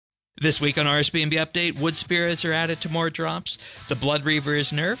This week on RSBANDB Update, Wood Spirits are added to more drops, the Blood Reaver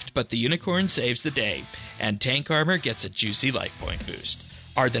is nerfed, but the Unicorn saves the day, and Tank Armour gets a juicy life point boost.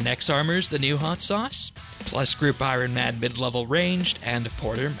 Are the next armors the new hot sauce? Plus Group Ironman mid-level ranged, and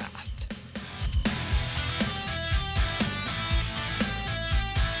Porter math.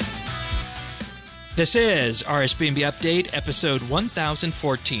 This is RSBANDB Update, episode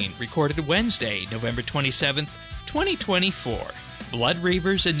 1014, recorded Wednesday, November 27th, 2024. Blood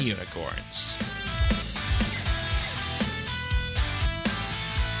Reavers and Unicorns.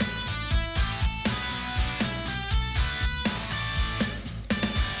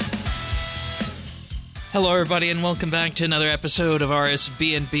 Hello, everybody, and welcome back to another episode of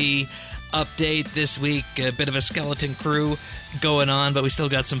RSBANDB Update. This week, a bit of a skeleton crew going on, but we still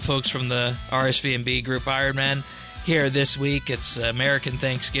got some folks from the RSBANDB Group Ironman here this week. It's American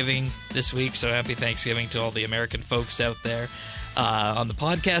Thanksgiving this week, so happy Thanksgiving to all the American folks out there. On the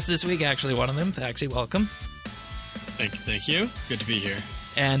podcast this week, actually one of them, Thaxi, welcome. Thank you. Good to be here.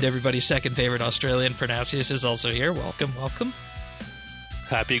 And everybody's second favorite Australian, Pronacius, is also here. Welcome.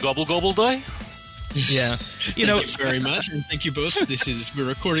 Happy Gobble Gobble Day. Yeah. Thank you very much, and thank you both. We're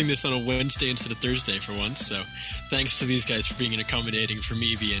recording this on a Wednesday instead of Thursday for once, so thanks to these guys for being accommodating for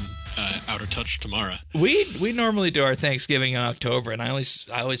me being out of touch tomorrow. We normally do our Thanksgiving in October, and I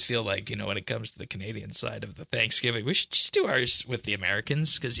always feel like, when it comes to the Canadian side of the Thanksgiving, we should just do ours with the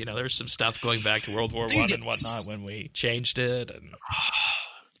Americans, because, there's some stuff going back to World War I and whatnot when we changed it, and...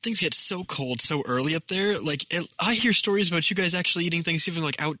 Things get so cold so early up there. Like, I hear stories about you guys actually eating Thanksgiving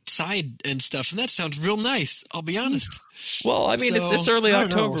like outside and stuff, and that sounds real nice. I'll be honest. Well, I mean, it's early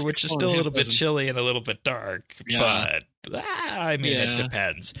October, which is still a little bit chilly and a little bit dark. Yeah. But it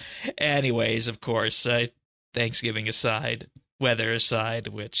depends. Anyways, of course, Thanksgiving aside, weather aside,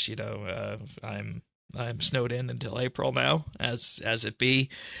 which I'm snowed in until April now, as it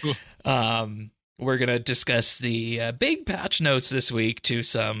be. We're going to discuss the big patch notes this week to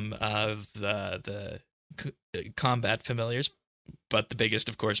some of the combat familiars, but the biggest,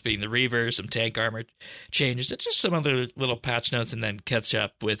 of course, being the Reaver, some tank armor changes, and just some other little patch notes, and then catch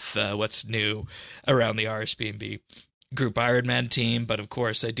up with what's new around the RSBANDB Group Ironman team. But, of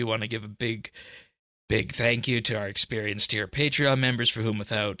course, I do want to give a big thank you to our experienced tier Patreon members for whom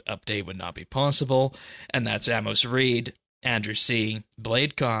without update would not be possible, and that's Amos Reed, Andrew C.,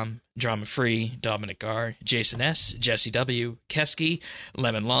 Bladecom, Drama Free, Dominic R., Jason S., Jesse W., Kesky,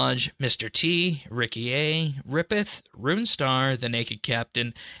 Lemon Lodge, Mr. T., Ricky A., Rippeth, Runestar, The Naked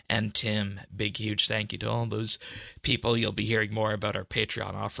Captain, and Tim. Big, huge thank you to all those people. You'll be hearing more about our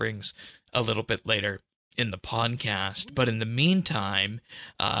Patreon offerings a little bit later in the podcast. But in the meantime,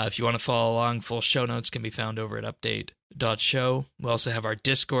 if you want to follow along, full show notes can be found over at update.show. We also have our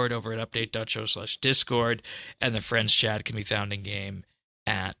Discord over at update.show/Discord, and the Friends chat can be found in game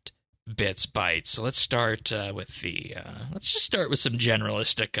at BitsBytes. So let's start with let's just start with some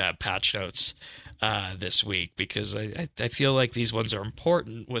generalistic patch notes this week, because I feel like these ones are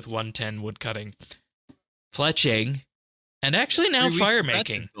important with 110 woodcutting, fletching, and actually now fire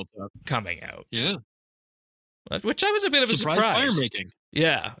making coming out. Yeah. Which I was a bit of a surprise. Fire making.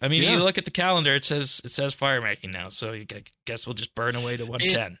 Yeah, I mean, you look at the calendar; it says fire making now. So I guess we'll just burn away to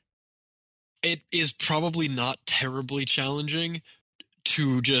 110. It is probably not terribly challenging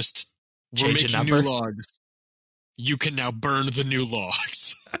to just Change we're making new logs. You can now burn the new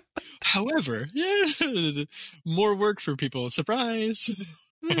logs. However, more work for people. Surprise!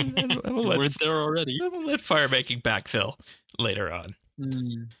 Weren't there already? We'll let fire making backfill later on.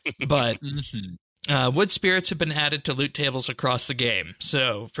 But. Wood spirits have been added to loot tables across the game.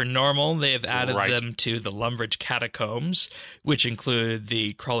 So for normal, they have added them to the Lumbridge Catacombs, which include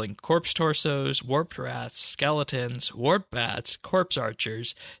the crawling corpse torsos, warped rats, skeletons, warped bats, corpse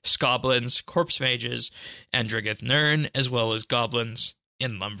archers, scoblins, corpse mages, and Drigeth Nern, as well as goblins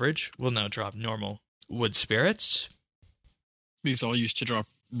in Lumbridge will now drop normal wood spirits. These all used to drop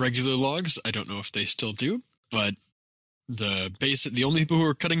regular logs. I don't know if they still do, but the only people who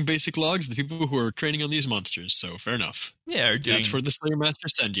are cutting basic logs are the people who are training on these monsters, so fair enough. Yeah, that's where the Slayer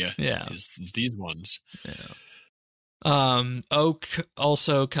Masters send you. Yeah, is these ones. Yeah. Oak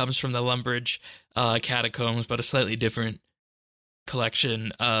also comes from the Lumbridge Catacombs, but a slightly different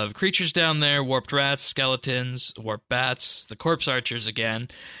collection of creatures down there: warped rats, skeletons, warped bats, the corpse archers again,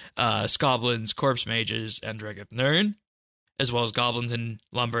 scoblins, corpse mages, and Drigeth Nern, as well as goblins in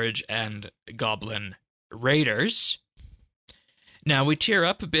Lumbridge and goblin raiders. Now, we tier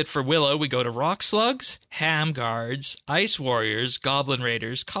up a bit for Willow. We go to Rock Slugs, Ham Guards, Ice Warriors, Goblin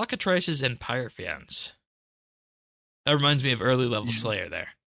Raiders, Cockatrices, and Pyrophans. That reminds me of early level Slayer there.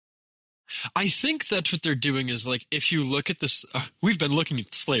 I think that's what they're doing is like, if you look at this, we've been looking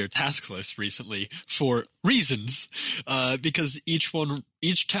at the Slayer task list recently for reasons, because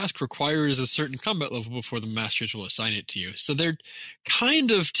each task requires a certain combat level before the masters will assign it to you. So they're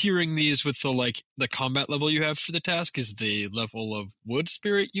kind of tiering these with the combat level you have for the task is the level of wood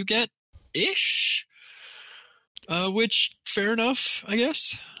spirit you get ish. Which fair enough, I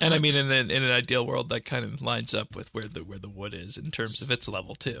guess. And I mean, in an ideal world, that kind of lines up with where the wood is in terms of its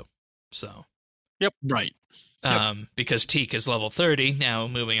level too. So, yep, right. Because Teak is level 30. Now,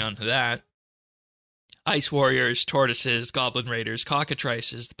 moving on to that, Ice Warriors, Tortoises, Goblin Raiders,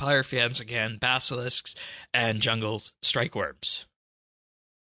 Cockatrices, the Pyrophans again, Basilisks, and Jungle Strikeworms.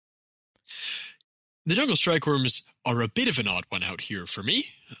 The Jungle Strikeworms are a bit of an odd one out here for me.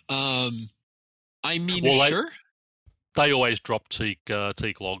 I mean, well, sure. They always drop teak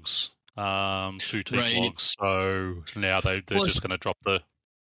logs, 2 teak logs. So now they're just going to drop the.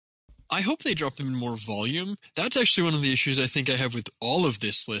 I hope they drop them in more volume. That's actually one of the issues I think I have with all of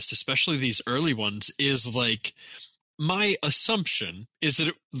this list, especially these early ones, is like my assumption is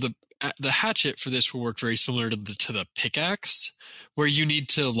that the hatchet for this will work very similar to the pickaxe, where you need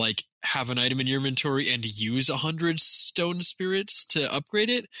to like have an item in your inventory and use 100 stone spirits to upgrade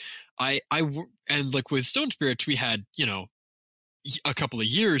it. And like with stone spirits, we had, a couple of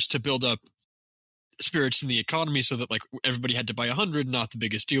years to build up spirits in the economy so that like everybody had to buy 100, not the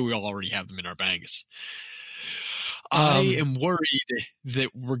biggest deal. We all already have them in our banks. I am worried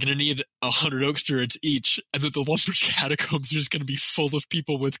that we're going to need 100 oak spirits each, and that the Lumber's catacombs are just going to be full of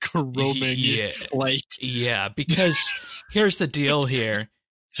people with roaming. Yeah, because here's the deal here.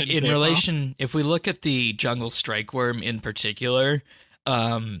 In relation, if we look at the Jungle Strikeworm in particular,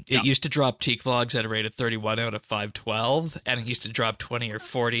 it used to drop teak logs at a rate of 31 out of 512, and it used to drop 20 or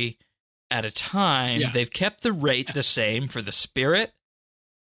 40 at a time. Yeah. They've kept the rate the same for the spirit,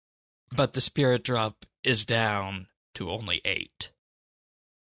 but the spirit drop is down to only 8.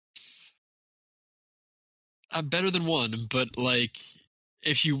 Better than 1, but like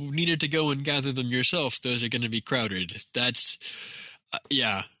if you needed to go and gather them yourself, those are going to be crowded. That's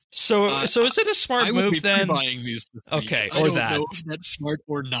yeah. So is it a smart move then? Buying these okay, I don't know if that's smart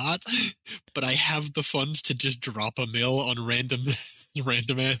or not, but I have the funds to just drop a mill on random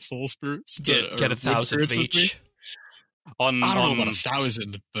ass soul spirits. Get 1,000 of each. I don't know about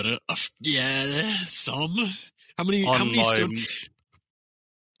 1,000, but some. How many stone?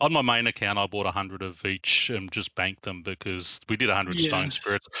 On my main account, I bought 100 of each and just banked them because we did 100 stone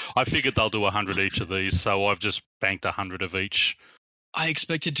spirits. I figured they'll do 100 each of these, so I've just banked 100 of each. I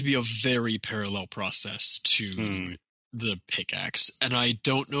expect it to be a very parallel process to the pickaxe, and I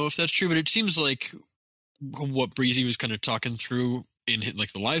don't know if that's true, but it seems like what Breezy was kind of talking through in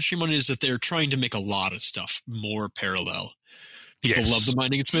like the live stream on it is that they're trying to make a lot of stuff more parallel. People love the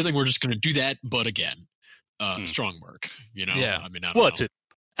mining and smithing. We're just going to do that, but again, strong work. Yeah. I mean, I don't know.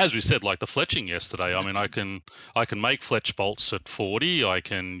 As we said, like the fletching yesterday, I mean, I can make fletch bolts at 40, I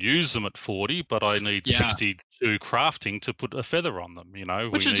can use them at 40, but I need 62 crafting to put a feather on them,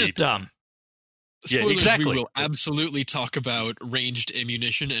 Which is just dumb. Spoilers, exactly. We will absolutely talk about ranged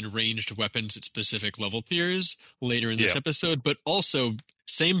ammunition and ranged weapons at specific level tiers later in this episode, but also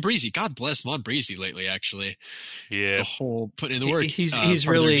same Breezy. God bless Mod Breezy lately, actually. Yeah. The whole put in the work. He's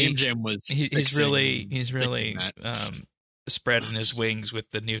really Game Jam was he's really spreading his wings with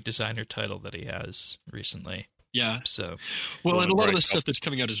the new designer title that he has recently. Yeah. So, and a lot of the stuff that's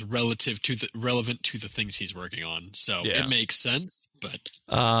coming out is relevant to the things he's working on. So it makes sense. But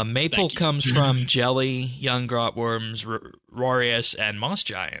Maple comes from Jelly, Young Grotworms, Rorius, and Moss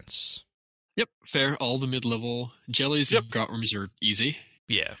Giants. Yep, fair. All the mid-level Jellies and Grotworms are easy.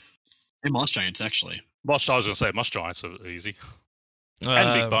 Yeah, and Moss Giants actually. I was going to say Moss Giants are easy,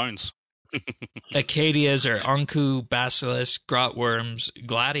 and big bones. Acadias are Anku, Basilisk, Grotworms,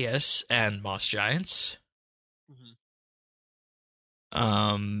 Gladius, and Moss Giants.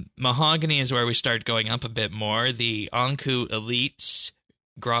 Mahogany is where we start going up a bit more. The Anku Elites,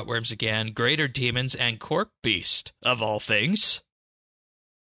 Grotworms again, Greater Demons, and Corp Beast, of all things.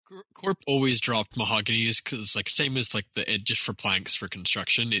 Corp always dropped Mahogany's because, same as just for planks for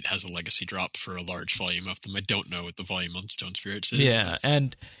construction, it has a legacy drop for a large volume of them. I don't know what the volume on Stone Spirits is. Yeah,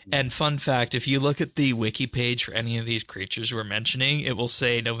 and fun fact, if you look at the wiki page for any of these creatures we're mentioning, it will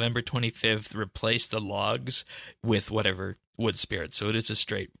say November 25th, replace the logs with whatever wood spirit. So it is a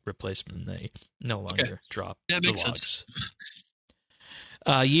straight replacement. They no longer drop the logs. Sense.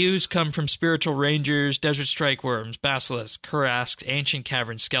 Ewes come from Spiritual Rangers, Desert Strikeworms, Basilisks, Kurasks, Ancient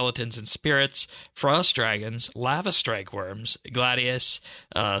Cavern Skeletons and Spirits, Frost Dragons, Lava Strikeworms, Gladius,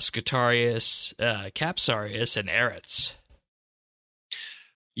 Scutarius, Capsarius, and Erets.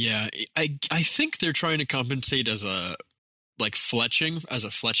 Yeah, I think they're trying to compensate as a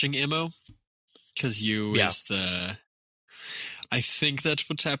fletching ammo, because is the. I think that's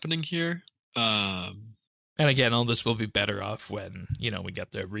what's happening here. And again, all this will be better off when we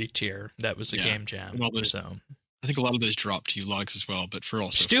get the re-tier. That was a game jam. So I think a lot of those drop to you logs as well, but for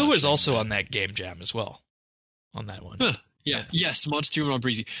also Stu was also on that game jam as well. On that one. Huh. Yeah. Yes, Mod Stu and Mod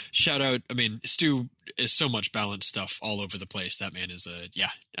Breezy. Shout out. I mean, Stu is so much balanced stuff all over the place. That man is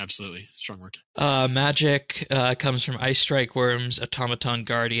absolutely strong work. Magic comes from Ice Strike Worms, Automaton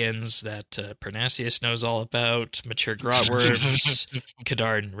Guardians that Parnassius knows all about, Mature Grot Worms,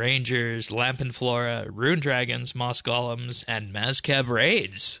 Kadarn Rangers, Lampin Flora, Rune Dragons, Moss Golems, and Mazcab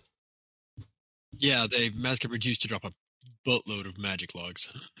Raids. Yeah, Mazcab Raids used to drop a boatload of magic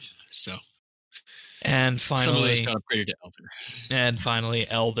logs. So. And finally, some of those got upgraded to Elder. And finally,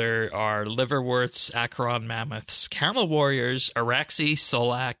 Elder are Liverworths, Acheron Mammoths, Camel Warriors, Araxi,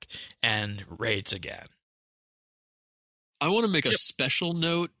 Solak, and Raids again. I want to make a special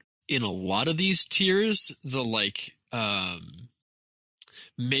note in a lot of these tiers, the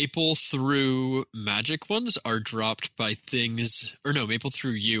Maple through Magic ones are dropped by things, or no, Maple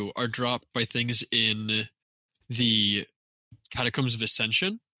through You are dropped by things in the Catacombs of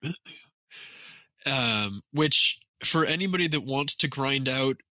Ascension. Which for anybody that wants to grind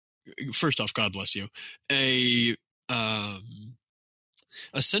out, first off, God bless you, a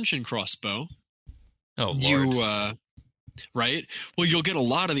Ascension crossbow. Oh, Lord. Right? Well, you'll get a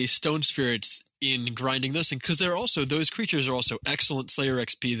lot of these stone spirits in grinding this, and because those creatures are also excellent Slayer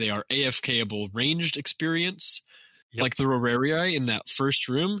XP. They are AFKable ranged experience, like the Rorarii in that first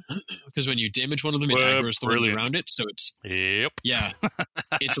room, because when you damage one of them, it aggroes the ones around it. So it's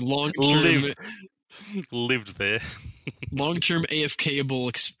it's long-term. Lived there. Long-term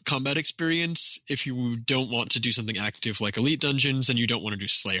AFKable combat experience if you don't want to do something active like Elite Dungeons and you don't want to do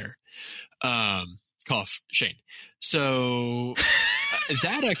Slayer. Cough, Shane. So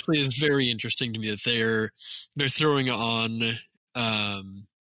that actually is very interesting to me that they're throwing on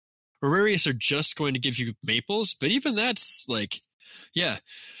Rorarius are just going to give you maples, but even that's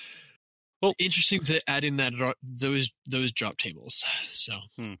interesting to add in that those drop tables. So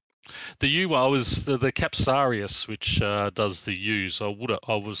the U I was the Capsarius, which does the U's.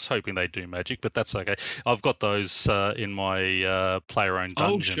 I was hoping they'd do magic, but that's okay. I've got those in my player-owned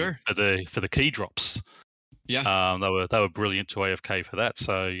dungeon for the key drops. Yeah, they were brilliant to AFK for that.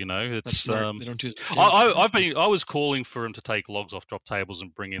 So it's they don't do. I was calling for them to take logs off drop tables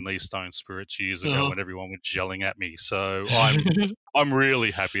and bring in these stone spirits years ago when everyone was yelling at me. So I'm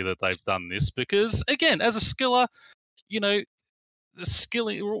really happy that they've done this because again, as a skiller, the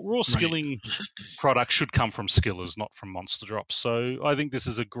skilling, raw skilling product should come from skillers, not from monster drops. So I think this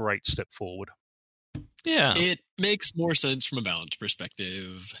is a great step forward. Yeah. It makes more sense from a balance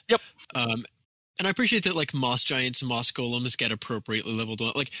perspective. Yep. And I appreciate that Moss Giants and Moss Golems get appropriately leveled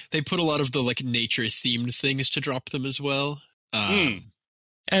up. They put a lot of the nature themed things to drop them as well. And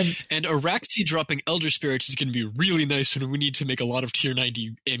Araxi dropping Elder Spirits is going to be really nice when we need to make a lot of Tier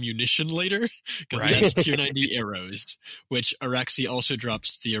 90 ammunition later. Because that's Tier 90 arrows, which Araxi also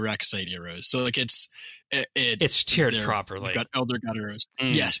drops the Araxite arrows. So it's tiered properly. We've got Elder God arrows.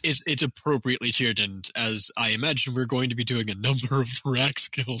 Yes, it's appropriately tiered, and as I imagine, we're going to be doing a number of rack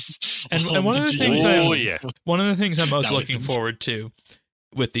skills. And one of the things I'm most looking forward to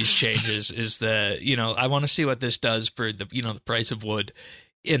with these changes is I want to see what this does for the price of wood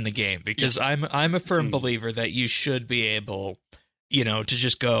in the game, because I'm a firm believer that you should be able to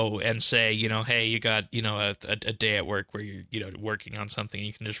just go and say, hey, you got, a day at work where you're, working on something,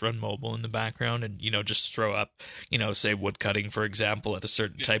 you can just run mobile in the background and, just throw up, say wood cutting, for example, at a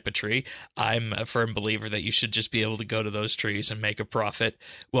certain type of tree. I'm a firm believer that you should just be able to go to those trees and make a profit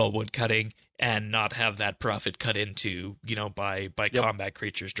while wood cutting and not have that profit cut into, by combat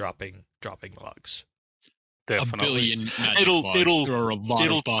creatures dropping logs. Definitely. A billion magic logs. There are a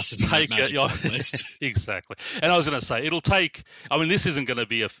lot of bosses in that magic log list. Exactly. And I was going to say, it'll take... I mean, this isn't going to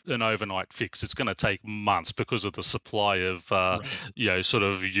be an overnight fix. It's going to take months because of the supply of, sort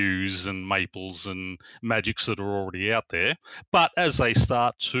of yews and maples and magics that are already out there. But as they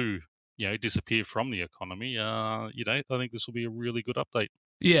start to, disappear from the economy, I think this will be a really good update.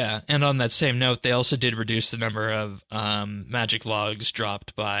 Yeah, and on that same note, they also did reduce the number of magic logs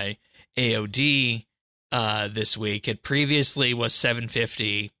dropped by AOD this week. It previously was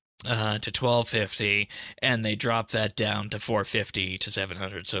 750 to 1250, and they dropped that down to 450 to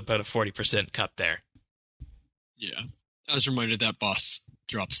 700, so about a 40% cut there. Yeah. I was reminded that boss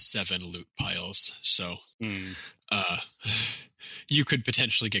drops 7 loot piles, so you could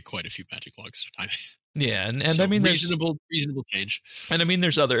potentially get quite a few magic logs at a time. Yeah, and So I mean, reasonable change. And I mean,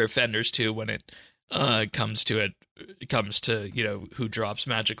 there's other offenders too when it comes to who drops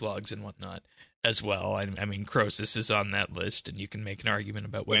magic logs and whatnot as well. I mean, Croesus is on that list, and you can make an argument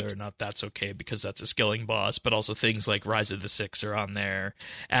about whether or not that's okay because that's a skilling boss. But also things like Rise of the Six are on there,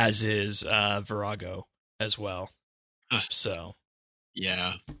 as is Virago as well. So,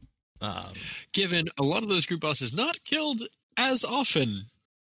 yeah. Given a lot of those group bosses not killed as often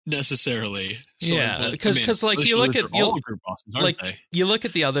necessarily. So yeah, because like you look at group bosses, aren't they? You look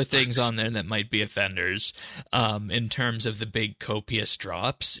at the other things on there that might be offenders. In terms of the big copious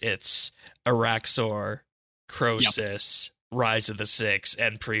drops, it's Araxor, Croesus, Rise of the Six,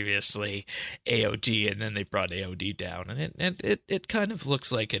 and previously AOD, and then they brought AOD down, and it kind of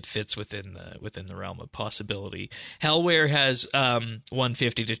looks like it fits within the realm of possibility. Hellware has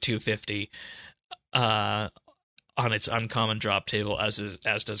 150 to 250 on its uncommon drop table, as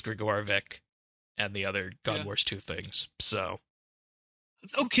does Grigorovic and the other God Wars 2 things. So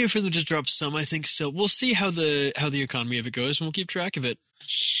it's okay for them to drop some, I think. Still, we'll see how the economy of it goes, and we'll keep track of it.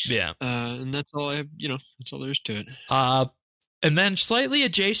 Yeah, and that's all I have. That's all there is to it. And then slightly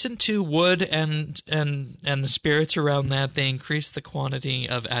adjacent to wood and the spirits around that, they increase the quantity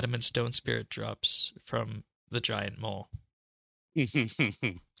of adamant stone spirit drops from the giant mole. Do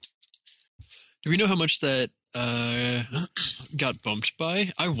we know how much that got bumped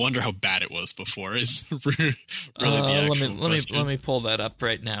by? I wonder how bad it was before. Is really the actual question. Let me pull that up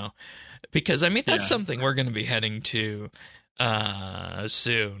right now, because I mean that's something we're going to be heading to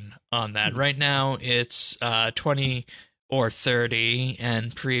soon on that. Right now it's 20 or 30,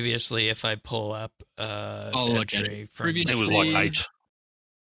 and previously, if I pull up I'll look at it. It was like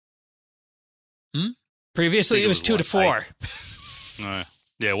 8. Previously, it was 2 to 4. No,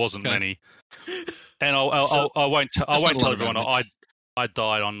 yeah, it wasn't many. And I won't tell everyone. I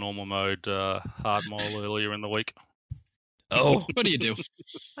died on normal mode, hard mode earlier in the week. Oh, what do you do?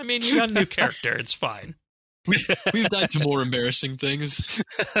 I mean, you got a new character. It's fine. We've died to more embarrassing things.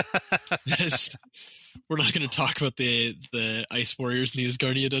 Yes. We're not going to talk about the Ice Warriors in the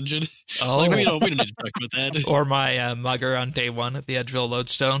Asgardia dungeon. Oh, we don't need to talk about that. Or my mugger on day 1 at the Edgeville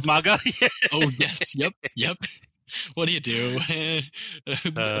Lodestone. Mugger, yeah. Oh yes, yep. What do you do?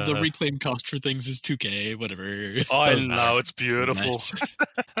 The reclaim cost for things is 2K, whatever. I know, it's beautiful.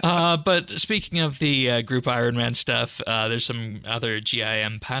 But speaking of the Group Ironman stuff, there's some other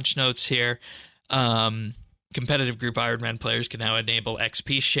GIM patch notes here. Competitive Group Ironman players can now enable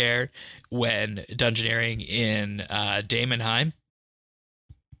XP share when dungeoneering in Daemonheim.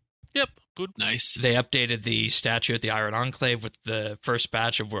 Yep, good. Nice. They updated the statue at the Iron Enclave with the first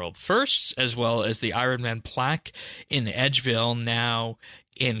batch of world firsts, as well as the Ironman plaque in Edgeville now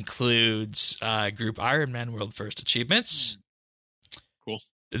includes Group Ironman world first achievements. Cool.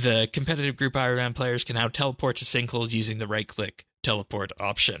 The competitive Group Ironman players can now teleport to sinkholes using the right-click teleport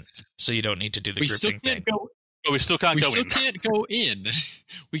option, so you don't need to do the grouping thing. We still can't go in. We still can't go in.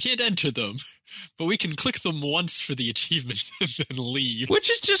 We can't enter them, but we can click them once for the achievement and then leave. Which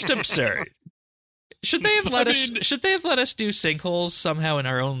is just absurd. Should they have let us? Should they have let us do sinkholes somehow in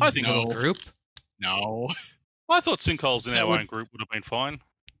our own little group? No. I thought sinkholes in our own group would have been fine.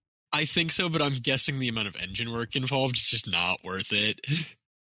 I think so, but I'm guessing the amount of engine work involved is just not worth it.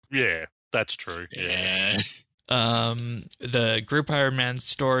 Yeah, that's true. Yeah. The Group Ironman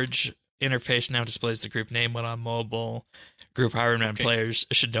storage interface now displays the group name when on mobile. Group Ironman players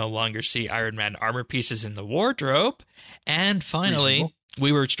should no longer see Ironman armor pieces in the wardrobe. And finally,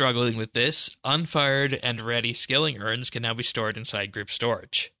 we were struggling with this. Unfired and ready skilling urns can now be stored inside group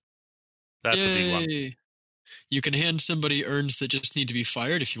storage. That's a big one. You can hand somebody urns that just need to be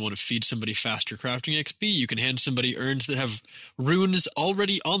fired if you want to feed somebody faster crafting XP. You can hand somebody urns that have runes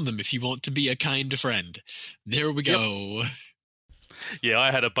already on them if you want to be a kind friend. There we go. Yep. Yeah,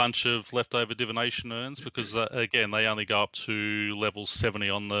 I had a bunch of leftover divination urns because, again, they only go up to level 70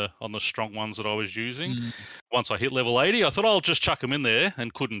 on the strong ones that I was using. Once I hit level 80, I thought I'll just chuck them in there,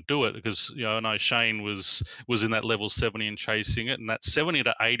 and couldn't do it because I know Shane was in that level 70 and chasing it, and that 70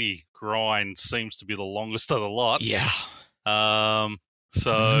 to 80 grind seems to be the longest of the lot. Yeah.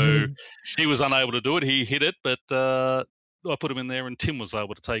 So he was unable to do it. He hit it, but I put him in there, and Tim was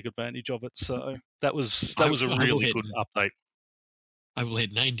able to take advantage of it. So that was a really good update. I will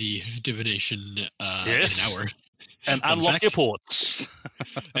hit 90 divination in an hour. And unlock your ports.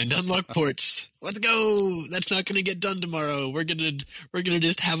 And unlock ports. Let's go. That's not going to get done tomorrow. We're gonna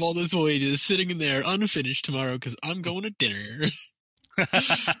just have all those voyages sitting in there unfinished tomorrow because I'm going to dinner. You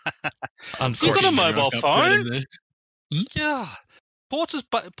got a mobile phone? Yeah. Ports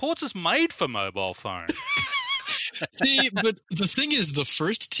is made for mobile phone. See, but the thing is, the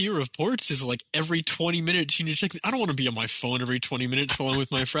first tier of ports is like every 20 minutes you need to check. I don't want to be on my phone every 20 minutes while I'm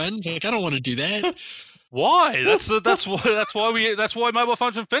with my friends. Like, I don't want to do that. Why? That's why mobile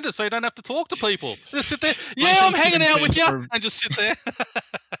phones are invented, so you don't have to talk to people. Just sit there. My Yeah, I'm hanging Thanksgiving out with you, plans and just sit there.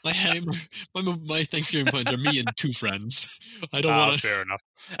 My Thanksgiving plans are me and 2 friends. I don't want to. Fair enough.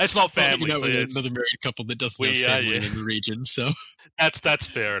 It's not family. You know, So it's, another married couple that doesn't have family in the region. So that's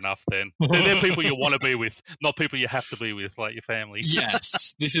fair enough then. They're people you want to be with, not people you have to be with, like your family.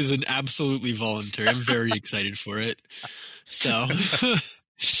 Yes, this is an absolutely voluntary. I'm very excited for it. So.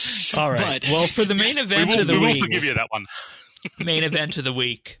 All right. Well, for the main event of the week, we will forgive you that one. Main event of the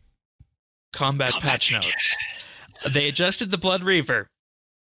week, combat patch notes. They adjusted the Blood Reaver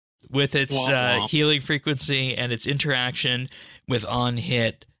with its healing frequency and its interaction with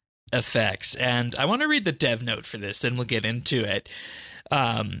on-hit effects. And I want to read the dev note for this, then we'll get into it.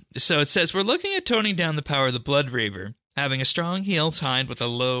 So it says, we're looking at toning down the power of the Blood Reaver. Having a strong heal tied with a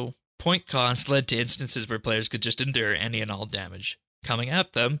low point cost led to instances where players could just endure any and all damage coming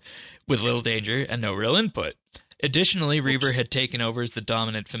at them with little danger and no real input. Additionally, Reaver had taken over as the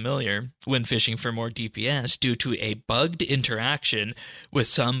dominant familiar when fishing for more DPS due to a bugged interaction with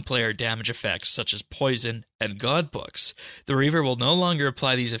some player damage effects such as poison and god books. The Reaver will no longer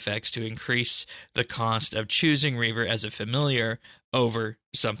apply these effects to increase the cost of choosing Reaver as a familiar over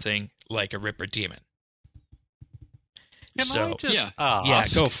something like a Ripper Demon. Can I just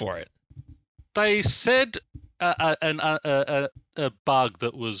ask? Go for it. They said a bug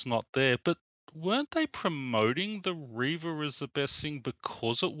that was not there, but weren't they promoting the Reaver as the best thing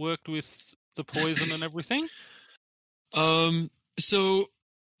because it worked with the poison and everything? So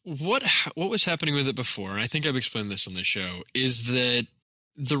what was happening with it before, and I think I've explained this on the show, is that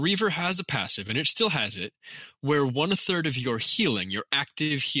the Reaver has a passive, and it still has it, where 1/3 of your healing, your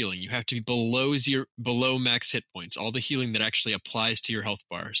active healing, you have to be below max hit points. All the healing that actually applies to your health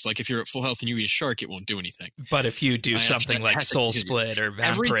bars. Like if you're at full health and you eat a shark, it won't do anything. But if you do something like Soul Split or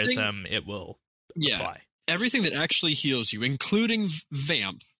Vampirism, it will apply. Everything that actually heals you, including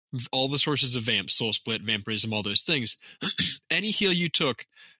Vamp, all the sources of Vamp, Soul Split, Vampirism, all those things, any heal you took,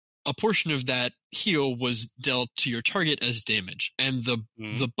 a portion of that heal was dealt to your target as damage. And the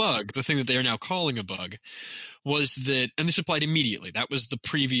bug, the thing that they are now calling a bug, was that, and this applied immediately, that was the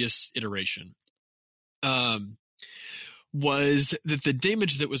previous iteration, was that the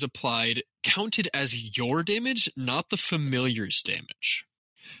damage that was applied counted as your damage, not the familiar's damage.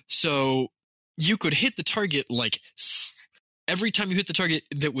 So you could hit the target, like, every time you hit the target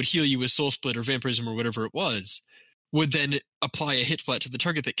that would heal you with Soul Split or Vampirism or whatever it was, would then apply a hit splat to the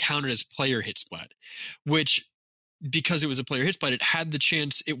target that counted as player hit splat, which, because it was a player hit splat, it had the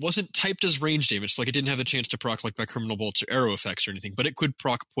chance, it wasn't typed as range damage, so like it didn't have a chance to proc like by criminal bolts or arrow effects or anything, but it could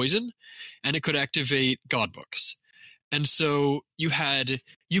proc poison, and it could activate god books. And so you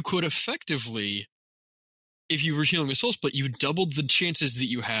could effectively, if you were healing a Soul Split, you doubled the chances that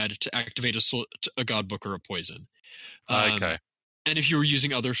you had to activate a god book or a poison. Okay. And if you were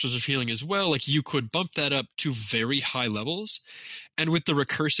using other sorts of healing as well, like you could bump that up to very high levels. And with the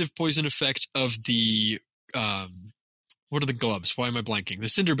recursive poison effect of the, what are the gloves? Why am I blanking? The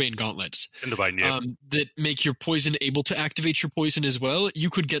Cinderbane gauntlets. Cinderbane, yeah. That make your poison able to activate your poison as well. You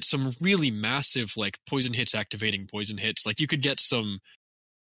could get some really massive, like, poison hits activating poison hits. Like, you could get some,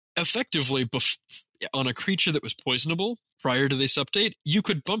 effectively, on a creature that was poisonable prior to this update, you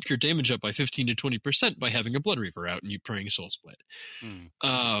could bump your damage up by 15 to 20% by having a Blood Reaver out and you praying Soul Split.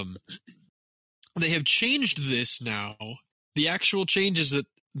 They have changed this now. The actual change is that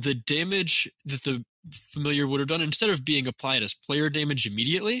the damage that the familiar would have done, instead of being applied as player damage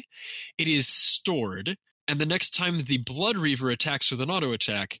immediately, it is stored, and the next time the Blood Reaver attacks with an auto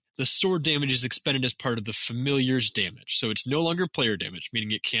attack, the stored damage is expended as part of the familiar's damage. So it's no longer player damage,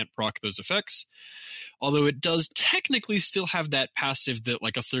 meaning it can't proc those effects, although it does technically still have that passive that,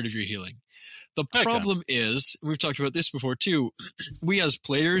 like, 1/3 of your healing. The problem is, we've talked about this before too, we as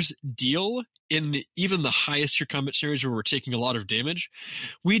players deal in even the highest tier combat scenarios where we're taking a lot of damage,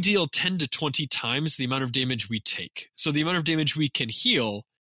 we deal 10 to 20 times the amount of damage we take. So the amount of damage we can heal,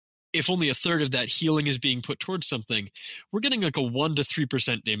 if only 1/3 of that healing is being put towards something, we're getting like a 1 to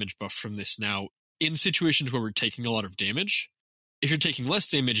 3% damage buff from this now in situations where we're taking a lot of damage. If you're taking less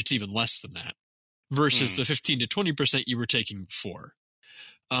damage, it's even less than that versus the 15 to 20% you were taking before.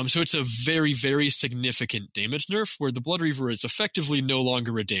 So it's a very, very significant damage nerf where the Blood Reaver is effectively no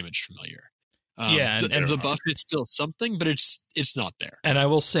longer a damage familiar. The buff is still something, but it's not there. And I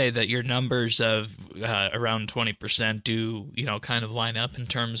will say that your numbers of around 20% do, kind of line up in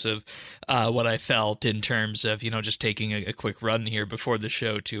terms of what I felt in terms of, just taking a quick run here before the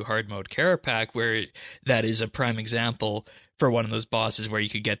show to hard mode Carapac, where that is a prime example for one of those bosses where you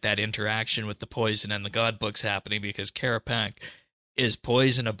could get that interaction with the poison and the god books happening, because Carapac is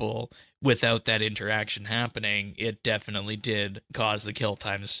poisonable. Without that interaction happening, it definitely did cause the kill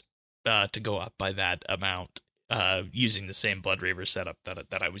times to go up by that amount, using the same Blood Reaver setup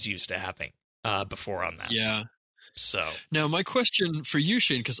that I was used to having before on that. Yeah. So now my question for you,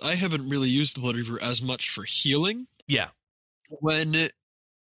 Shane, because I haven't really used the Blood Reaver as much for healing. Yeah. When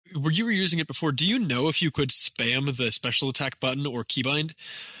you were using it before, do you know if you could spam the special attack button or keybind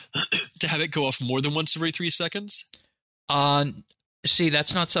to have it go off more than once every 3 seconds? See,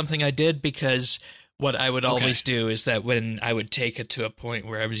 that's not something I did, because what I would always do is that when I would take it to a point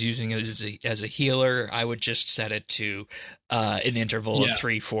where I was using it as a healer, I would just set it to an interval of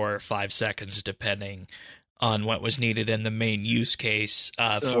 3, 4, 5 seconds, depending on what was needed. And the main use case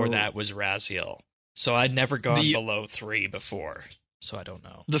for that was Raziel. So I'd never gone below 3 before, so I don't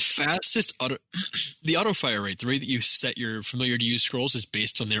know. The fastest the auto fire rate, the rate that you set your familiar to use scrolls, is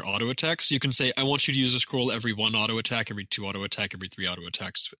based on their auto attacks. So you can say, I want you to use a scroll every 1 auto attack, every 2 auto attack, every 3 auto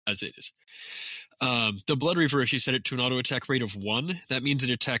attacks, as it is. The Blood Reaver, if you set it to an auto attack rate of 1, that means it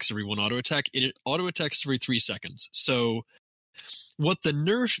attacks every 1 auto attack. It auto attacks every 3 seconds. So what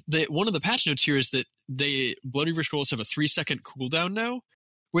one of the patch notes here is that Blood Reaver scrolls have a 3-second cooldown now,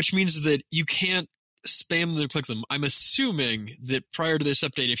 which means that you can't spam them and click them. I'm assuming that prior to this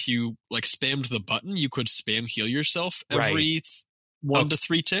update, if you spammed the button, you could spam heal yourself every 1 to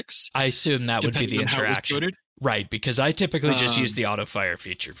 3 ticks. I assume that would be the interaction. Right, because I typically just use the auto fire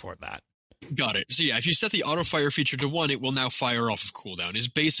feature for that. Got it. So yeah, if you set the auto fire feature to 1, it will now fire off of cooldown, is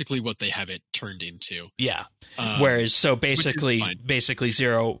basically what they have it turned into. Yeah. Whereas, so basically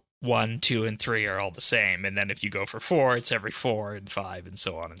 0, 1, 2, and 3 are all the same. And then if you go for 4, it's every 4 and 5 and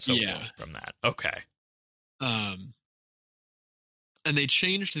so on and so forth from that. Okay. And they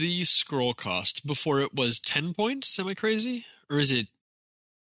changed the scroll cost. Before it was 10 points. Am I crazy? Or is it...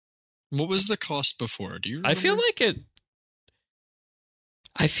 What was the cost before? Do you remember?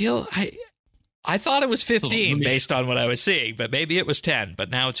 I thought it was 15 based on what I was seeing, but maybe it was 10,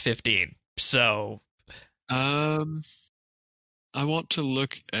 but now it's 15. So, I want to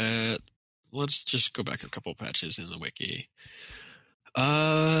look at. Let's just go back a couple patches in the wiki.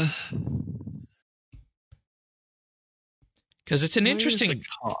 Because it's an interesting,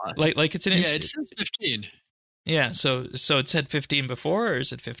 like it's an it says 15. Yeah, so it said 15 before, or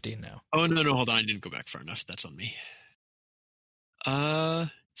is it 15 now? Oh no, hold on, I didn't go back far enough. That's on me.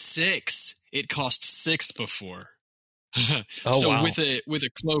 6. It cost 6 before. Wow. with a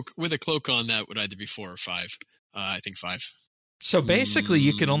cloak on, that would either be 4 or 5. I think 5. So basically,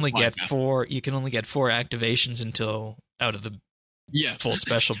 you can only get 4. You can only get 4 activations until out of the full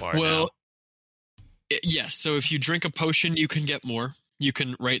special bar. Well, yes. So if you drink a potion, you can get more. You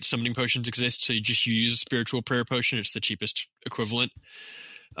can summoning potions exist, so you use a spiritual prayer potion. It's the cheapest equivalent,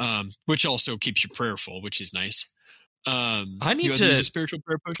 which also keeps you prayerful, which is nice. I need to use a spiritual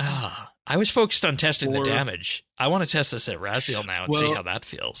prayer potion. I was focused on testing the damage. I want to test this at Raziel now and see how that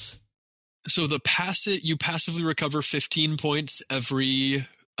feels. So you passively recover 15 points every.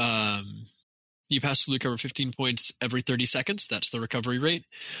 You passively recover 15 points every 30 seconds. That's the recovery rate.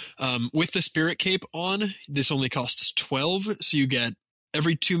 With the Spirit Cape on, this only costs 12. So you get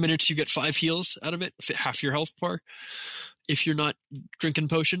every 2 minutes you get 5 heals out of it, half your health bar, if you're not drinking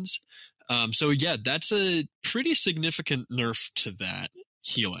potions. So yeah, that's a pretty significant nerf to that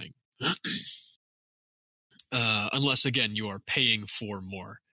healing. Unless again you are paying for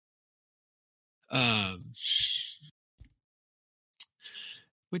more.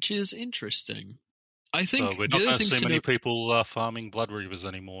 Which is interesting. I think we're not going to see many people farming Blood Reavers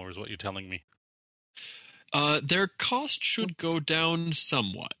anymore, is what you're telling me. Their cost should go down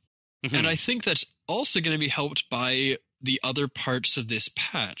somewhat. Mm-hmm. And I think that's also going to be helped by the other parts of this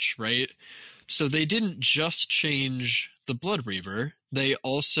patch, right? So they didn't just change the Blood Reaver. They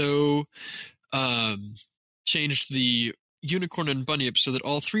also changed the Unicorn and Bunyip so that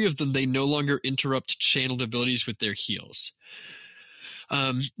all 3 of them, they no longer interrupt channeled abilities with their heals.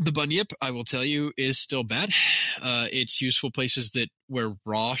 The Bunyip, I will tell you, is still bad. It's useful places where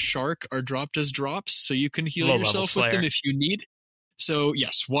raw shark are dropped as drops, so you can heal yourself with them if you need. So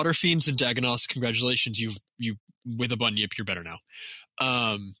yes, Water Fiends and Dagonoths, congratulations, you with a Bunyip, you're better now.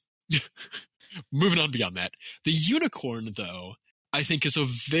 Moving on beyond that, the Unicorn, though, I think is a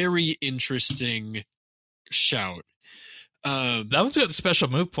very interesting shout. That one's got a special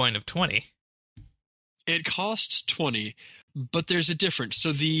move point of 20. It costs 20, but there's a difference.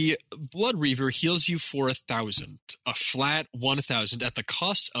 So the Blood Reaver heals you for 1,000, a flat 1,000 at the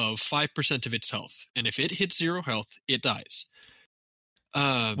cost of 5% of its health. And if it hits 0 health, it dies.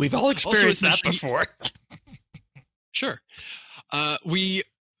 We've all experienced that before. Sure.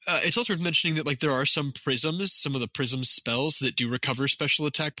 It's also worth mentioning that there are some prisms, some of the prism spells that do recover special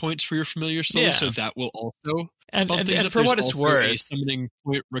attack points for your familiar soul, so that will also and bump things up. For what it's worth, a summoning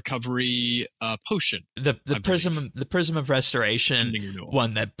point recovery potion. The prism of restoration,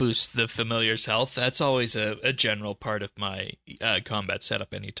 one that boosts the familiar's health. That's always a general part of my combat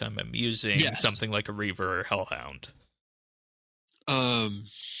setup. Anytime I'm using something like a Reaver or Hellhound.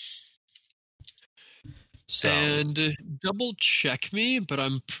 And double check me, but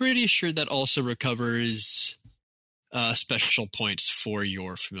I'm pretty sure that also recovers special points for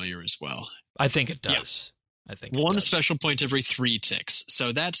your familiar as well. I think it does. Yeah. I think one special point every 3 ticks.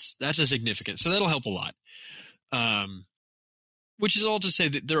 So that's a significant. So that'll help a lot. Which is all to say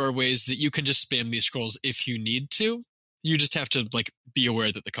that there are ways that you can just spam these scrolls if you need to. You just have to be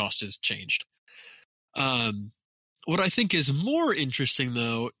aware that the cost has changed. What I think is more interesting,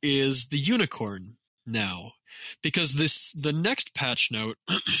 though, is the Unicorn now. Because the next patch note,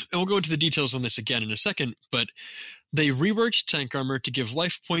 and we'll go into the details on this again in a second, but they reworked tank armor to give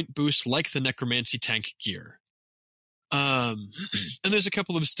life point boost like the Necromancy tank gear. And there's a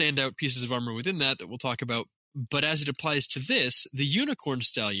couple of standout pieces of armor within that we'll talk about. But as it applies to this, the Unicorn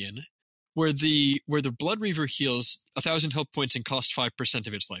Stallion, where the Blood Reaver heals 1,000 health points and costs 5%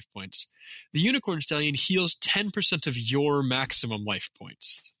 of its life points, the Unicorn Stallion heals 10% of your maximum life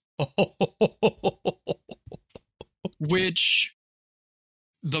points. Which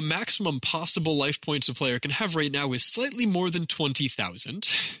the maximum possible life points a player can have right now is slightly more than 20,000,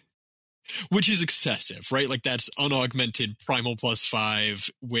 which is excessive, right? That's unaugmented primal +5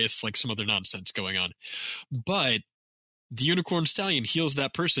 with some other nonsense going on. But the Unicorn Stallion heals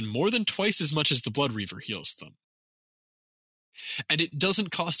that person more than twice as much as the Blood Reaver heals them. And it doesn't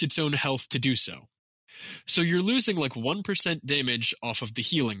cost its own health to do so. So you're losing 1% damage off of the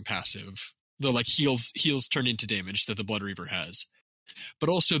healing passive. The heals turn into damage that the Blood Reaver has. But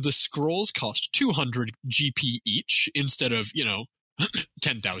also the scrolls cost 200 GP each instead of,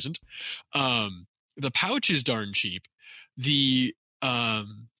 10,000. The pouch is darn cheap. And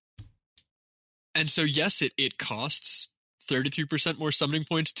so yes, it costs 33% more summoning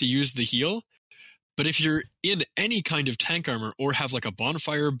points to use the heal. But if you're in any kind of tank armor or have a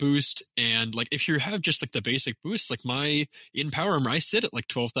bonfire boost, and if you have just the basic boost, my in power armor, I sit at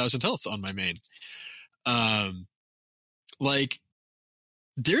 12,000 health on my main.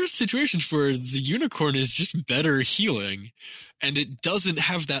 There's situations where the Unicorn is just better healing, and it doesn't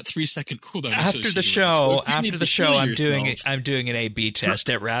have that 3-second cooldown. After the show, I'm doing an A/B test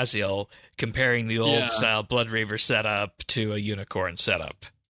at Raziel, comparing the old style Blood Reaver setup to a Unicorn setup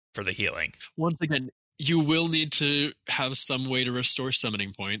for the healing. Once again, you will need to have some way to restore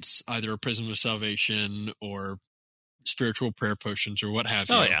summoning points, either a Prism of Salvation or spiritual prayer potions or what have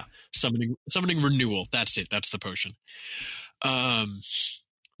you. Oh yeah, summoning renewal. That's it. That's the potion.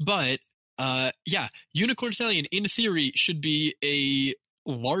 But Unicorn Stallion in theory should be a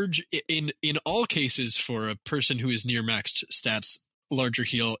large in all cases for a person who is near maxed stats larger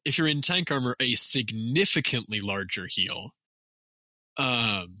heal. If you're in tank armor, a significantly larger heal.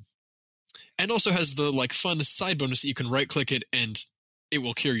 And also has the fun side bonus that you can right click it and it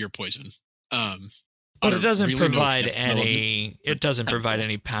will cure your poison. But it doesn't provide any. It doesn't provide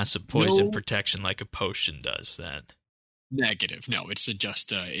any passive poison protection like a potion does. Then negative. No, it's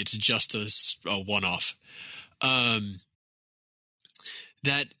just a one-off.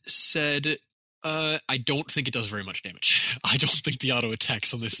 That said, I don't think it does very much damage. I don't think the auto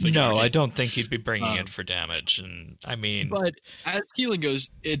attacks on this thing. No, I don't think you'd be bringing it for damage. And but as healing goes,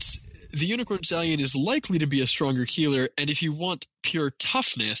 the Unicorn Stallion is likely to be a stronger healer. And if you want pure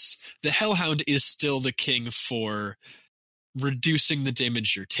toughness, the Hellhound is still the king for reducing the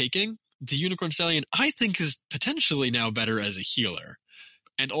damage you're taking. The Unicorn Stallion, I think, is potentially now better as a healer,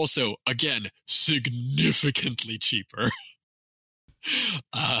 and also, again, significantly cheaper.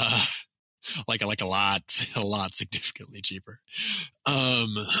 A lot significantly cheaper.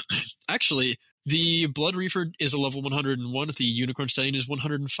 Actually, the Blood Reaver is a level 101. The Unicorn Stallion is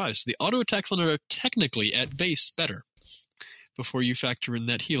 105. So the auto attacks on it are technically at base better before you factor in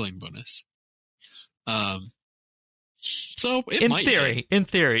that healing bonus. So it might be. In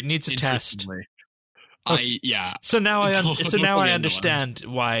theory, it needs a test. So now I understand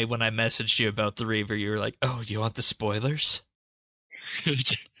why when I messaged you about the Reaver, you were like, "Oh, you want the spoilers?"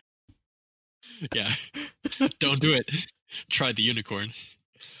 Yeah. Don't do it. Try the Unicorn.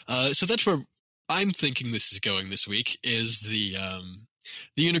 So that's where I'm thinking this is going this week is the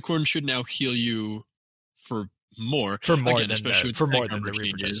unicorn should now heal you for more than especially the Reaver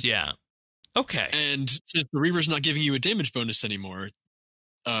Reaver does. Yeah. Okay. And since the Reaver's not giving you a damage bonus anymore,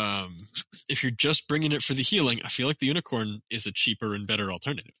 if you're just bringing it for the healing, I feel like the unicorn is a cheaper and better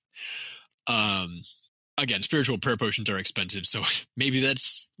alternative. Again, spiritual prayer potions are expensive, so maybe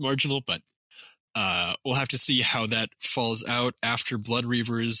that's marginal, but we'll have to see how that falls out after Blood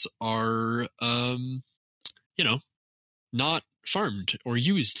Reavers are, not farmed or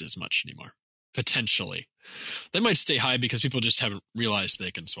used as much anymore. Potentially. They might stay high because people just haven't realized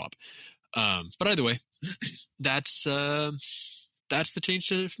they can swap. But either way, that's the change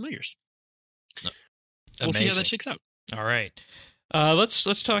to familiars. We'll see how that shakes out. All right.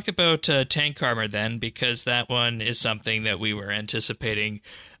 Let's talk about tank armor then, because that one is something that we were anticipating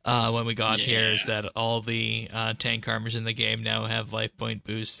when we got here, is that all the tank armors in the game now have life point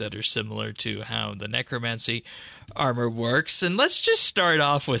boosts that are similar to how the necromancy armor works. And let's just start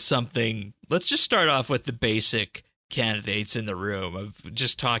off with something. Let's just start off with the basic candidates in the room of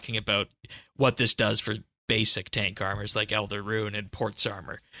just talking about what this does for basic tank armors like Elder Rune and Port's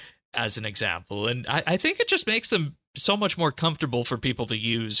armor as an example. And I think it just makes them so much more comfortable for people to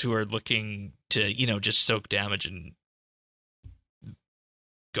use who are looking to, just soak damage and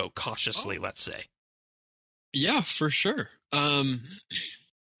go cautiously, let's say. Yeah, for sure. I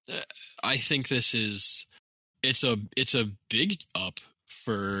think it's a big up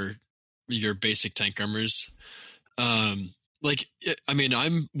for your basic tank armors. I'm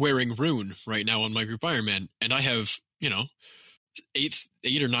wearing Rune right now on my Group Ironman, and I have, 8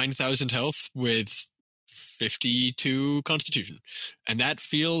 or 9,000 health with 52 Constitution, and that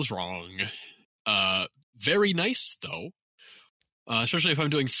feels wrong. Very nice though, especially if I'm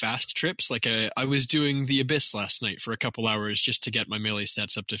doing fast trips. Like I was doing the Abyss last night for a couple hours just to get my melee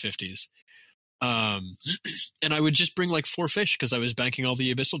stats up to 50s. And I would just bring like 4 fish because I was banking all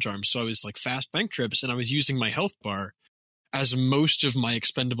the Abyssal Charms. So I was like fast bank trips, and I was using my health bar as most of my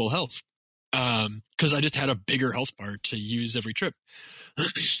expendable health. Because I just had a bigger health bar to use every trip.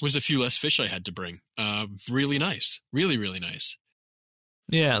 Was a few less fish I had to bring. Really nice. Really, really nice.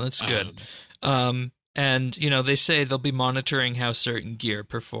 Yeah, that's good. And, they say they'll be monitoring how certain gear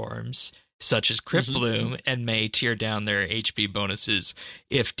performs, such as Crypt Bloom, and may tear down their HP bonuses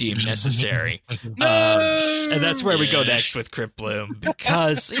if deemed necessary. And that's where we go next with Crypt Bloom,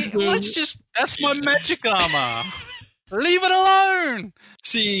 because That's my magic armor! Leave it alone!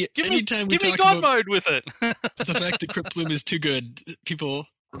 See, give me God mode with it. The fact that Crypt Bloom is too good, people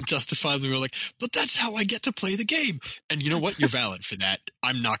justifiably were like, but that's how I get to play the game. And you know what? You're valid for that.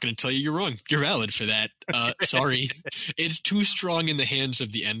 I'm not going to tell you you're wrong. You're valid for that. Sorry. It's too strong in the hands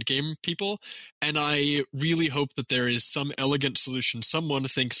of the end game people. And I really hope that there is some elegant solution someone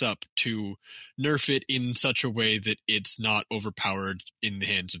thinks up to nerf it in such a way that it's not overpowered in the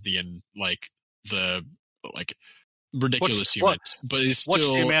hands of the end, ridiculous units, but it's still...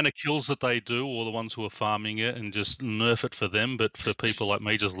 Watch the amount of kills that they do, or the ones who are farming it, and just nerf it for them, but for people like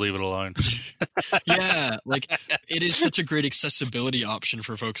me, just leave it alone. Yeah, it is such a great accessibility option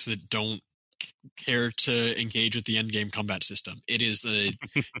for folks that don't care to engage with the end game combat system. It is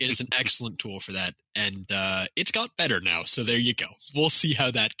an excellent tool for that, and it's got better now, so there you go. We'll see how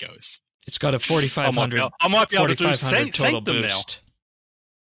that goes. It's got a 4,500 I might be able to do total boost now.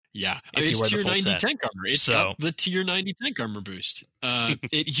 Yeah, it's tier 90 tank armor. It's got the tier 90 tank armor boost.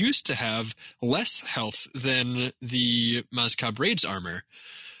 It used to have less health than the Mazcab Raids armor,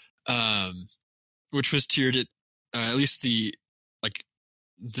 which was tiered at least the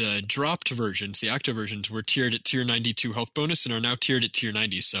dropped versions, the active versions were tiered at tier 92 health bonus and are now tiered at tier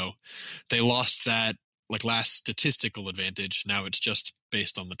 90. So they lost that last statistical advantage. Now it's just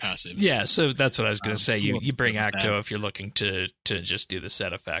based on the passives. Yeah, so that's what I was going to say. You bring Acto if you're looking to just do the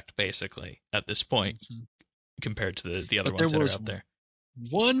set effect, basically, at this point, compared to the other ones that are out there.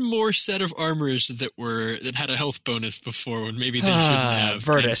 One more set of armors that had a health bonus before when maybe they shouldn't have.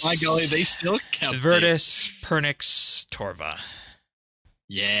 Virtus. And by golly, they still kept Virtus, Pernix, Torva.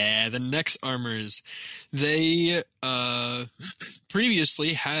 Yeah, the next armors. They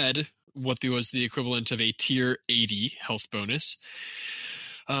previously had what was the equivalent of a tier 80 health bonus.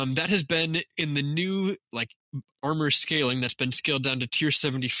 That has been in the new armor scaling, that's been scaled down to tier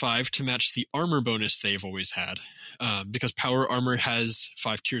 75 to match the armor bonus they've always had. Because power armor has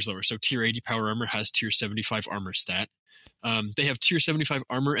 5 tiers lower. So tier 80 power armor has tier 75 armor stat. They have tier 75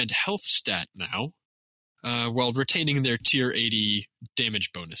 armor and health stat now, while retaining their tier 80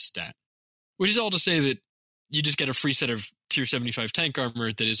 damage bonus stat. Which is all to say that you just get a free set of tier 75 tank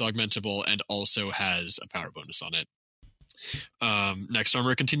armor that is augmentable and also has a power bonus on it. Next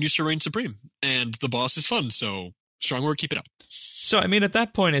Armour continues to reign supreme, and the boss is fun. So strong work, keep it up. So I mean, at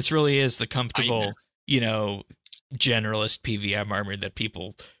that point, it really is the comfortable, generalist PVM armor that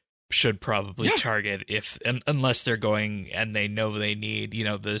people should probably target unless they're going and they know they need,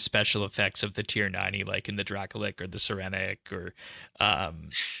 the special effects of the tier 90, like in the Dracolic or the Serenic or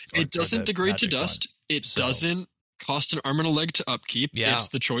it doesn't degrade to dust. It doesn't cost an arm and a leg to upkeep. Yeah. It's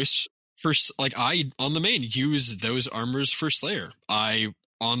the choice for, I on the main use those armors for Slayer.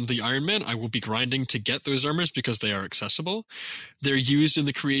 On the Ironman, I will be grinding to get those armors because they are accessible. They're used in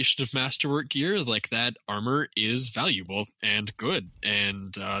the creation of masterwork gear. Like, that armor is valuable and good.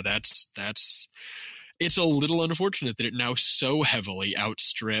 And it's a little unfortunate that it now so heavily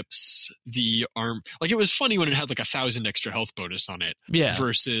outstrips the arm. Like, it was funny when it had like 1,000 extra health bonus on it. Yeah.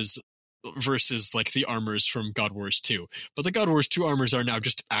 Versus like the armors from God Wars 2. But the God Wars 2 armors are now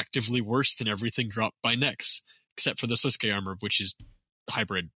just actively worse than everything dropped by Nex, except for the Sasuke armor, which is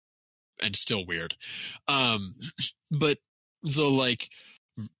hybrid and still weird. But the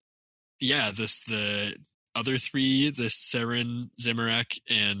other three, the Seren, Zamorak,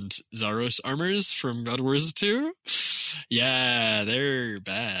 and Zaros armors from God Wars 2, they're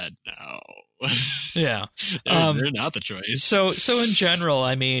bad now. Yeah. They're not the choice. So in general,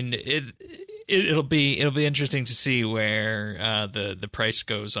 I mean, it'll be interesting to see where the price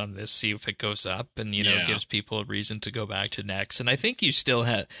goes on this, see if it goes up, and gives people a reason to go back to Nex. And I think you still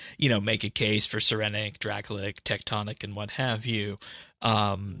have make a case for Serenic, Dracolic, Tectonic, and what have you.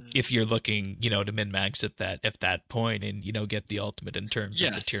 If you're looking to min max at that point and get the ultimate in terms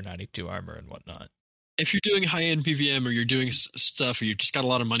of the tier 92 armor and whatnot. If you're doing high-end PVM or you're doing stuff or you've just got a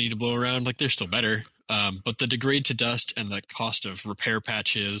lot of money to blow around, like, they're still better. But the degrade to dust and the cost of repair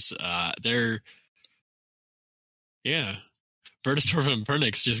patches, Vertistorv and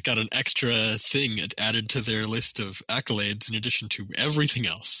Pernix just got an extra thing added to their list of accolades in addition to everything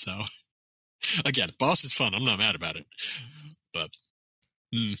else. So, again, boss is fun. I'm not mad about it. But,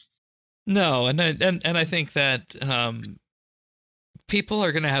 No, and I think that people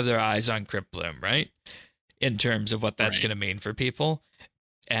are going to have their eyes on Crypt Bloom, right? In terms of what that's going to mean for people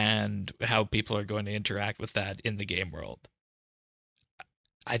and how people are going to interact with that in the game world.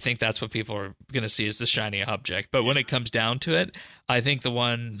 I think that's what people are going to see as the shiny object. But when it comes down to it, I think the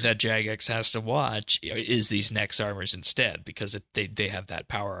one that Jagex has to watch is these Nex armors instead, because they have that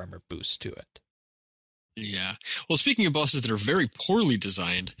power armor boost to it. Yeah. Well, speaking of bosses that are very poorly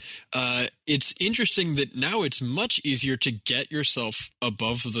designed, it's interesting that now it's much easier to get yourself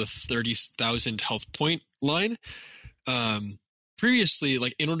above the 30,000 health point line. Previously,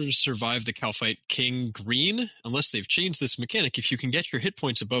 like, in order to survive the Calphite King Green, unless they've changed this mechanic, if you can get your hit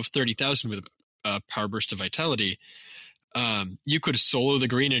points above 30,000 with a Power Burst of Vitality, you could solo the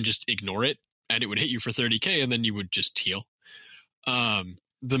green and just ignore it, and it would hit you for 30k, and then you would just heal.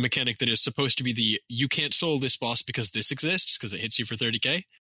 The mechanic that is supposed to be you can't solo this boss because this exists, because it hits you for 30k.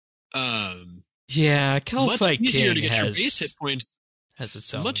 Calphite much easier King to get your base hit points. Has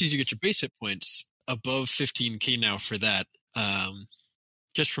its own. Much easier to get your base hit points above 15k now for that.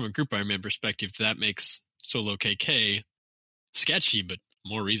 Just from a Group Ironman perspective, that makes solo KK sketchy, but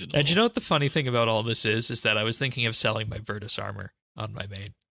more reasonable. And you know what the funny thing about all this is that I was thinking of selling my Virtus armor on my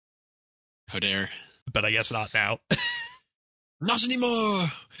main. How dare. But I guess not now. Not anymore!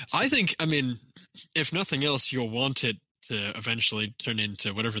 I think, if nothing else, you'll want it to eventually turn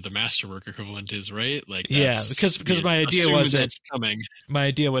into whatever the masterwork equivalent is, right? Like, because my idea was that's coming. My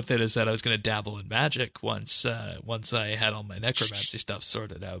idea with it is that I was going to dabble in magic once I had all my necromancy stuff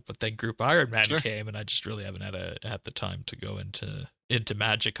sorted out. But then Group Ironman came, and I just really haven't had the time to go into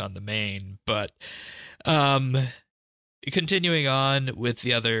magic on the main. But continuing on with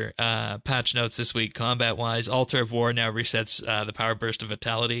the other patch notes this week, combat-wise, Altar of War now resets the Power Burst of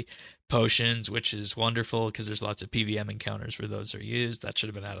Vitality potions, which is wonderful because there's lots of PVM encounters where those are used. That should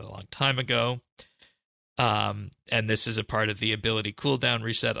have been added a long time ago. And this is a part of the ability cooldown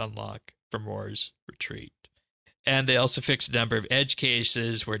reset unlock from War's Retreat. And they also fixed a number of edge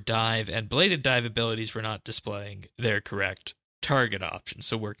cases where dive and bladed dive abilities were not displaying their correct target options,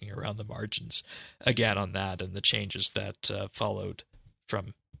 so working around the margins again on that and the changes that followed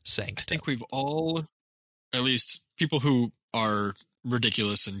from Sanctum. I think we've all, at least people who are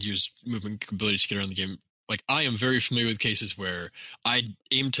ridiculous and use movement abilities to get around the game, like, I am very familiar with cases where I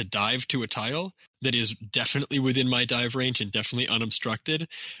aim to dive to a tile that is definitely within my dive range and definitely unobstructed,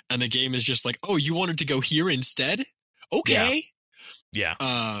 and the game is just like, oh, you wanted to go here instead? Okay. Yeah.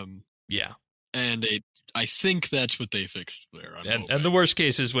 And I think that's what they fixed there. And the worst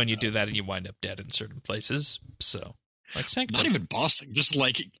case is when you do that and you wind up dead in certain places. So, like Sanctum. Not even bossing, just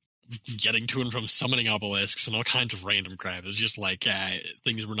like getting to and from summoning obelisks and all kinds of random crap. It's just like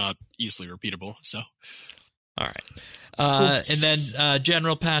things were not easily repeatable. So, all right. And then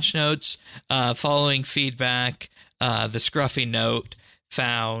general patch notes, following feedback, the Scruffy note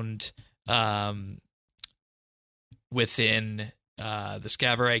found within the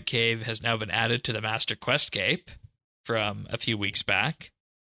Scavarite Cave has now been added to the Master Quest Cape from a few weeks back,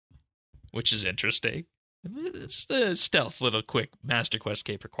 which is interesting. Just a stealth little quick Master Quest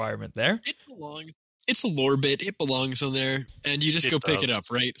Cape requirement there. It belongs. It's a lore bit. It belongs on there, and you just go pick it up,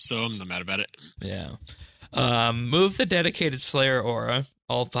 right? So I'm not mad about it. Yeah. Move the dedicated Slayer aura,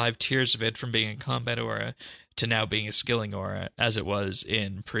 all 5 tiers of it, from being a combat aura to now being a skilling aura, as it was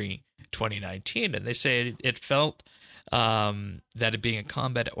in pre-2019. And they say it felt that it being a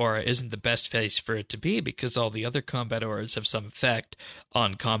combat aura isn't the best place for it to be because all the other combat auras have some effect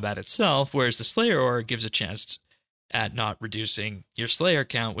on combat itself, whereas the Slayer aura gives a chance at not reducing your Slayer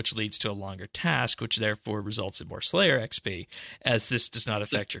count, which leads to a longer task, which therefore results in more Slayer XP. As this does not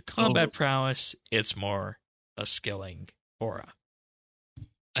affect your combat prowess, it's more a skilling aura.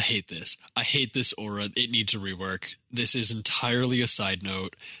 I hate this. I hate this aura. It needs a rework. This is entirely a side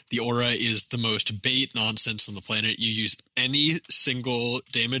note. The aura is the most bait nonsense on the planet. You use any single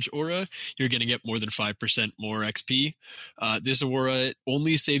damage aura, you're going to get more than 5% more XP. This aura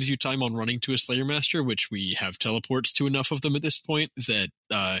only saves you time on running to a Slayer Master, which we have teleports to enough of them at this point that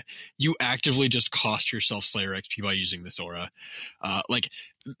you actively just cost yourself Slayer XP by using this aura.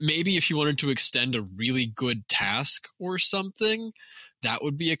 Maybe if you wanted to extend a really good task or something, that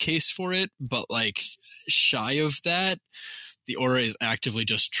would be a case for it, but shy of that, the aura is actively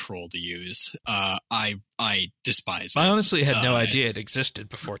just troll to use. I despise it. I honestly had no idea it existed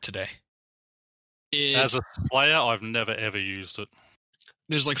before today. As a player, I've never ever used it.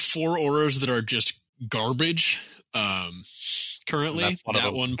 There's 4 auras that are just garbage. Currently,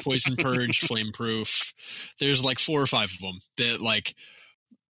 that one, Poison Purge, Flame Proof. There's 4 or 5 of them that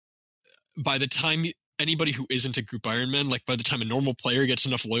by the time anybody who isn't a Group Ironman, by the time a normal player gets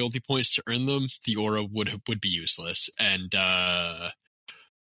enough loyalty points to earn them, the aura would be useless and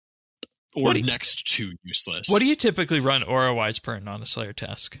next to useless. What do you typically run aura wise per on a Slayer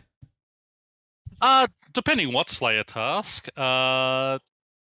task? Depending what Slayer task.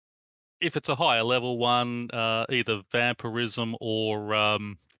 If it's a higher level one, either Vampirism or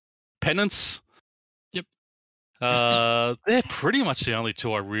Penance. Yep. They're pretty much the only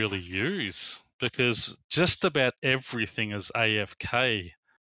 2 I really use. Because just about everything is AFK.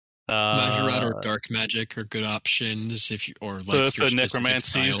 Magirat or Dark Magic are good options for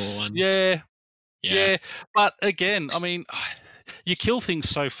necromancy. Yeah. But again, I mean, you kill things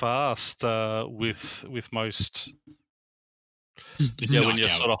so fast with most. When you're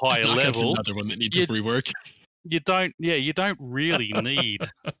sort of higher level, another one that needs a rework. You don't really need.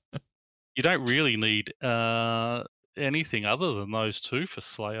 You don't really need anything other than those 2 for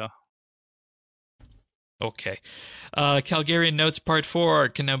Slayer. Okay. Calgarian Notes Part 4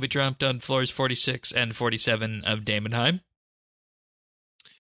 can now be dropped on floors 46 and 47 of Daemonheim.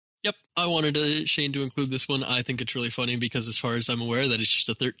 Yep, I wanted Shane to include this one. I think it's really funny because as far as I'm aware, that is just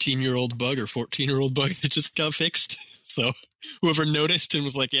a 13-year-old bug or 14-year-old bug that just got fixed. So whoever noticed and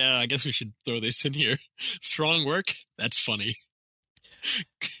was like, yeah, I guess we should throw this in here. Strong work. That's funny.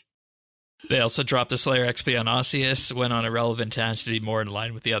 They also dropped the Slayer XP on Osseous, went on a relevant task to be more in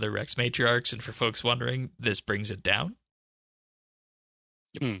line with the other Rex Matriarchs, and for folks wondering, this brings it down.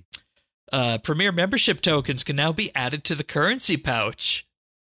 Premier membership tokens can now be added to the currency pouch.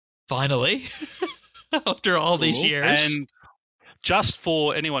 Finally. After all these years. And just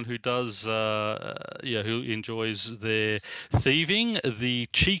for anyone who does, who enjoys their thieving, the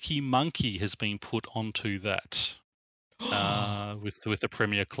Cheeky Monkey has been put onto that with the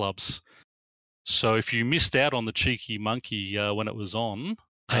Premier Clubs. So if you missed out on the Cheeky Monkey when it was on...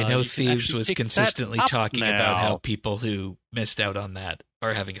 I know Thieves was consistently talking about how people who missed out on that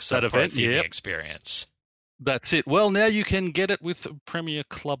are having a subpar thieving experience. That's it. Well, now you can get it with Premier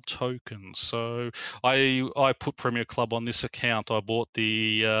Club tokens. So I put Premier Club on this account. I bought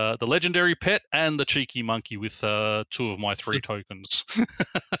the Legendary Pet and the Cheeky Monkey with 2 of my 3 tokens.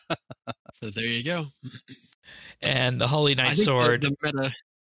 So there you go. And the Holy Knight Sword... The meta...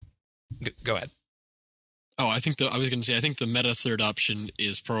 Go ahead. Oh, I think the meta third option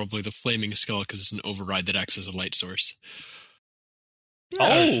is probably the Flaming Skull because it's an override that acts as a light source.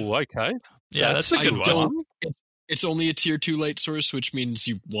 Oh, okay. Yeah, that's a good one. It's only a tier 2 light source, which means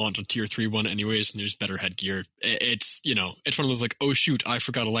you want a tier 3 one anyways, and there's better headgear. It's it's one of those oh shoot, I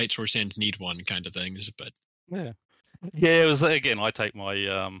forgot a light source and need one kind of things. But yeah, it was again. I take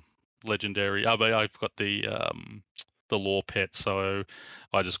my legendary. I've got the the lore pet, so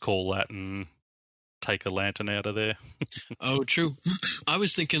I just call that and take a lantern out of there. Oh, true. I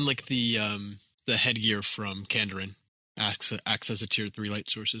was thinking like the headgear from Kandarin acts as a tier 3 light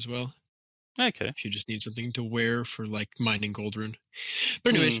source as well. Okay. If you just need something to wear for like mining gold rune.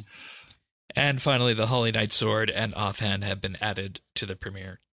 But anyways. And finally, the Holy Knight Sword and Offhand have been added to the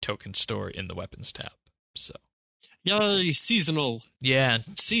Premier Token Store in the Weapons tab. So, yay, seasonal. Yeah.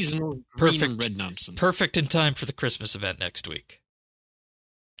 Seasonal green and red nonsense. Perfect in time for the Christmas event next week.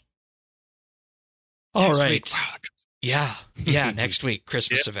 All right. Wow. Yeah, next week,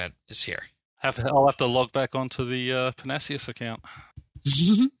 Christmas event is here. I'll have to log back onto the Panasius account.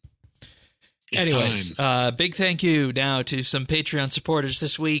 Anyways, big thank you now to some Patreon supporters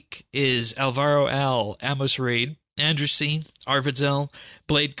this week is Alvaro L, Amos Reed, Andrew C, Arvids L,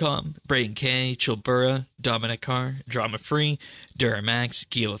 Bladecom, Brayden K, Chilbura, Dominic Carr, Drama Free, Duramax,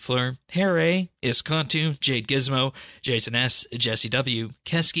 Gila Fleur, Hare, Iscontu, Jade Gizmo, Jason S, Jesse W,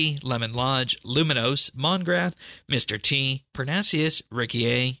 Keski, Lemon Lodge, Luminos, Mongrath, Mr. T, Pernasius, Ricky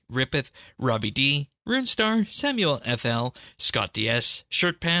A, Rippeth, Robbie D, Runestar, Samuel FL, Scott DS,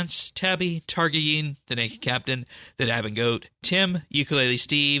 Shirtpants, Tabby, Targayin, The Naked Captain, The Dabbing Goat, Tim, Ukulele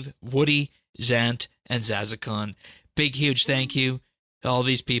Steve, Woody, Zant, and Zazakon. Big, huge thank you to all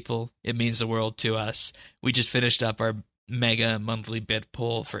these people. It means the world to us. We just finished up our mega monthly bit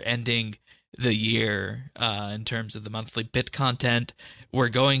poll for ending the year in terms of the monthly bit content. We're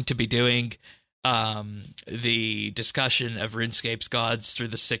going to be doing the discussion of RuneScape's gods through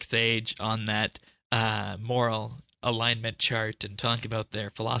the 6th age on that moral alignment chart and talk about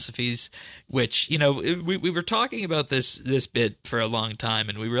their philosophies, which, you know, we were talking about this bit for a long time,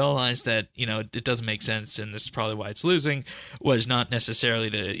 and we realized that, you know, it doesn't make sense, and this is probably why it's losing, was not necessarily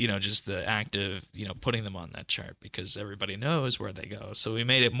the, you know, just the act of, you know, putting them on that chart, because everybody knows where they go. So we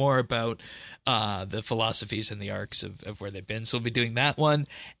made it more about the philosophies and the arcs of where they've been. So we'll be doing that one,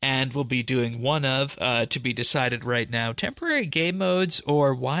 and we'll be doing one of, to be decided right now, temporary game modes,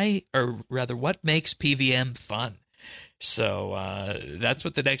 or what makes PVM fun. So that's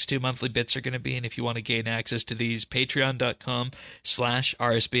what the next 2 monthly bits are going to be. And if you want to gain access to these,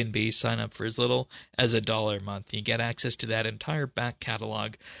 patreon.com/RSBANDB, sign up for as little as $1 a month. You get access to that entire back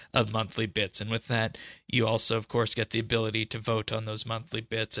catalog of monthly bits. And with that, you also, of course, get the ability to vote on those monthly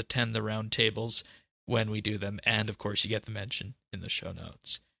bits, attend the round tables when we do them. And, of course, you get the mention in the show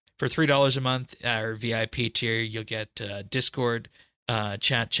notes. For $3 a month, our VIP tier, you'll get Discord,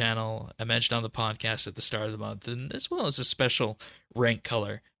 chat channel, a mention on the podcast at the start of the month, and as well as a special rank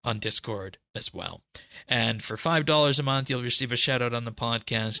color on Discord as well. And for $5 a month, you'll receive a shout out on the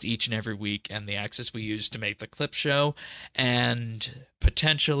podcast each and every week, and the access we use to make the clip show. And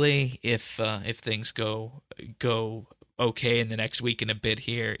potentially, if things go okay in the next week and a bit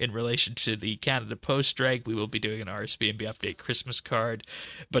here in relation to the Canada Post strike, we will be doing an RSBNB update Christmas card,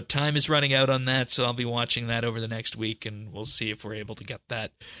 but time is running out on that, so I'll be watching that over the next week, and we'll see if we're able to get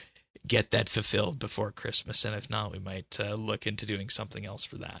that fulfilled before Christmas, and if not, we might look into doing something else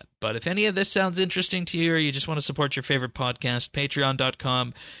for that. But if any of this sounds interesting to you, or you just want to support your favorite podcast,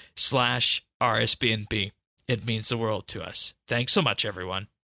 patreon.com/RSBNB. It means the world to us. Thanks so much, everyone.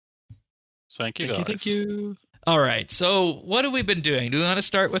 Thank you, guys. Thank you. All right, so what have we been doing? Do we want to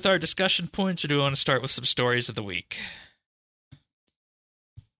start with our discussion points, or do we want to start with some stories of the week?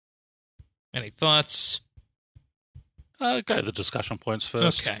 Any thoughts? Go the discussion points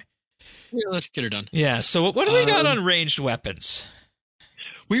first. Okay. Yeah, let's get it done. Yeah, so what do we got on ranged weapons?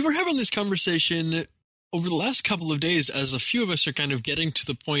 We were having this conversation over the last couple of days as a few of us are kind of getting to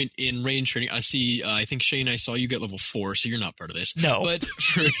the point in range training. I see, I think, Shane, I saw you get level 4, so you're not part of this. No. But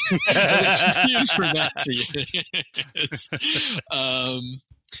for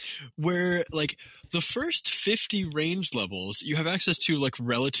where, like, the first 50 range levels, you have access to, like,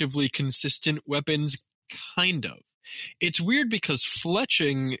 relatively consistent weapons, kind of. It's weird because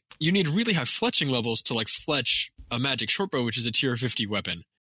fletching, you need really high fletching levels to, like, fletch a magic shortbow, which is a tier 50 weapon.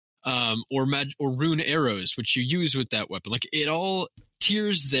 Or rune arrows, which you use with that weapon. Like, it all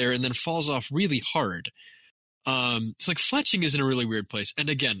tiers there and then falls off really hard. It's like fletching is in a really weird place. And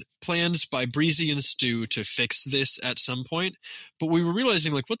again, plans by Breezy and Stu to fix this at some point. But we were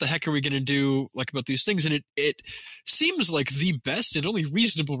realizing, like, what the heck are we going to do, like, about these things? And it seems like the best and only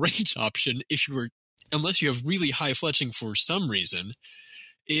reasonable range option, unless you have really high fletching for some reason,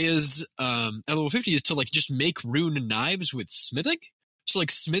 is at level 50 is to, like, just make rune knives with smithing. So,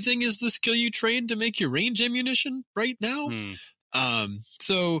 like, smithing is the skill you train to make your range ammunition right now.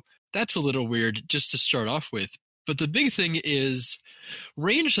 So that's a little weird just to start off with. But the big thing is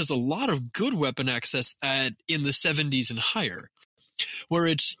range has a lot of good weapon access in the 70s and higher.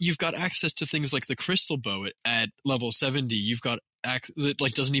 where you've got access to things like the crystal bow at level 70. You've got that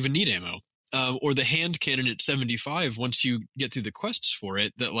like doesn't even need ammo. Or the hand cannon at 75, once you get through the quests for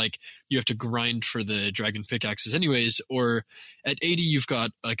it, that like you have to grind for the dragon pickaxes anyways. Or at 80, you've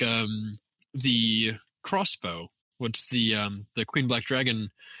got like the crossbow. What's the Queen Black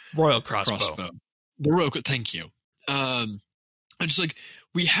Dragon Royal crossbow. The Royal, thank you. And just like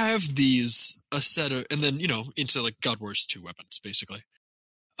we have these a set of, and then into like God Wars 2 weapons basically.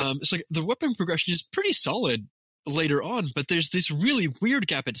 It's like the weapon progression is pretty solid later on, but there's this really weird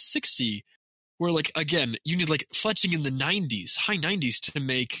gap at 60 where like again you need like fletching in the 90s, high 90s to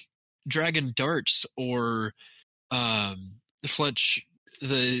make dragon darts or fletch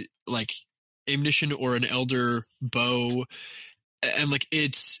the like ammunition or an elder bow, and like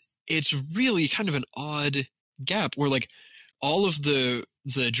it's really kind of an odd gap where like all of the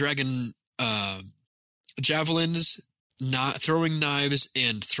dragon javelins, not throwing knives,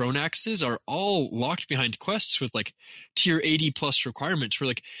 and thrown axes are all locked behind quests with like tier 80 plus requirements, where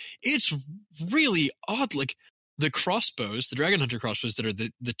like it's really odd. Like the crossbows, the dragon hunter crossbows that are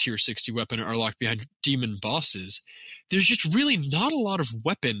the tier 60 weapon are locked behind demon bosses. There's just really not a lot of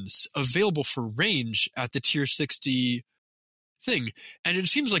weapons available for range at the tier 60 thing. And it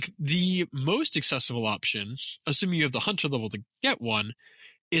seems like the most accessible option, assuming you have the hunter level to get one,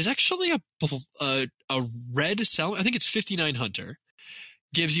 is actually a red salamander. I think it's 59 hunter.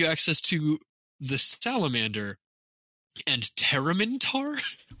 Gives you access to the salamander and Terramintar,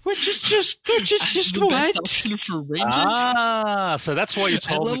 which is just the best option for ranger. So that's why you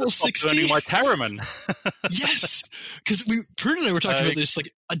told me to stop 60? burning my Terramin. Yes, because Pern and I were talking about this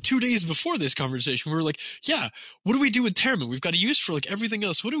like 2 days before this conversation. We were like, yeah, what do we do with Terramin? We've got to use for like everything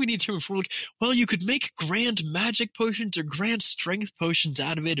else. What do we need Terramin for? Like, well, you could make grand magic potions or grand strength potions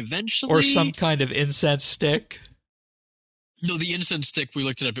out of it eventually. Or some kind of incense stick. No, the incense stick, we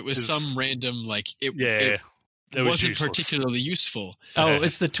looked it up. It was some random, like, it wasn't useless. particularly useful. Oh,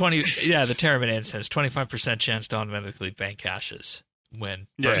 it's the the Terramin incense, 25% chance to automatically bank ashes when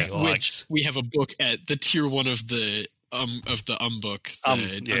burning logs. Which we have a book at the tier 1 of the book,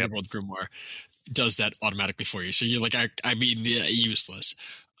 the Underworld Grimoire, does that automatically for you. So you're like, I mean, useless.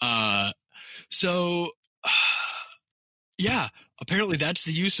 Apparently that's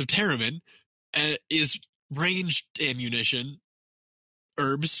the use of Terramin, is ranged ammunition,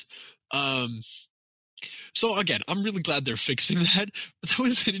 herbs. So again, I'm really glad they're fixing that. But that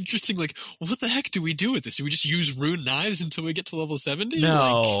was an interesting, like, what the heck do we do with this? Do we just use rune knives until we get to level 70?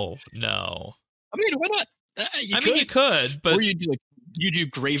 No. I mean, why not? You could, but or you do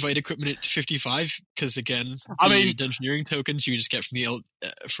Gravite equipment at 55 because again, dungeoneering tokens you just get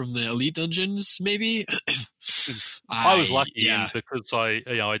from the elite dungeons, maybe. I was lucky because I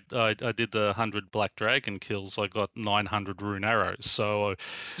did the 100 black dragon kills. I got 900 rune arrows, so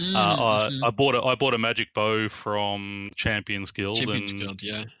I bought a magic bow from Champions Guild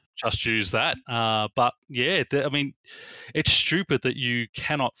just use that. But yeah, it's stupid that you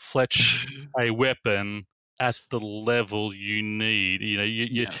cannot fletch a weapon at the level you need.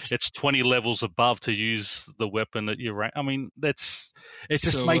 It's 20 levels above to use the weapon at your rank. I mean, it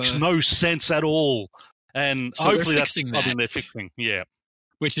just makes no sense at all. And so hopefully that's something they're fixing. Yeah,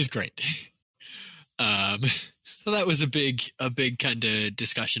 which is great. So that was a big kind of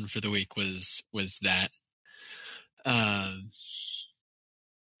discussion for the week. Was that?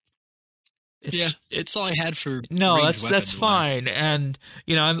 It's all I had for. No, that's fine. And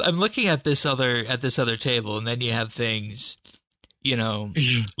I'm looking at this other table, and then you have things,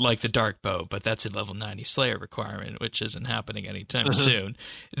 like the dark bow, but that's a level 90 Slayer requirement, which isn't happening anytime soon.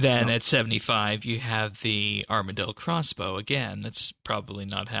 Then at 75, you have the Armadillo crossbow. Again, that's probably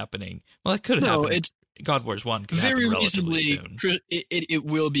not happening. Well, it could have happened. God Wars 1 could very happen relatively reasonably soon. It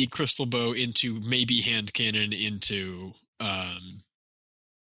will be crystal bow into maybe hand cannon into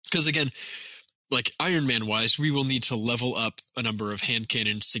because again, like Ironman wise, we will need to level up a number of hand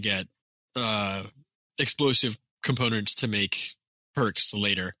cannons to get explosive components to make perks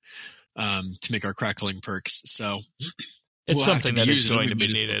later, to make our crackling perks. So it's something that is going to be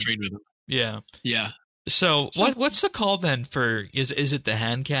needed. Yeah. So what's the call then for? Is it the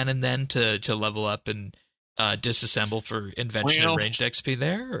hand cannon then to level up and disassemble for invention and ranged XP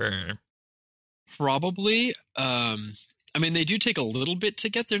there, or probably? They do take a little bit to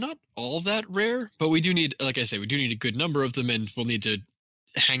get. They're not all that rare, but we do need, like I say, we do need a good number of them, and we'll need to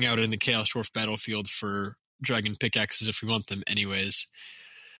hang out in the Chaos Dwarf battlefield for dragon pickaxes if we want them anyways.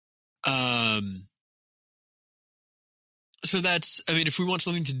 So that's, if we want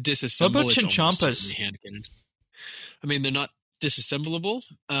something to disassemble, what about Chinchompas? Hand cannons. They're not disassemblable.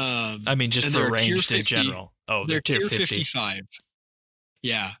 Just for ranged in general. Oh, they're tier 55.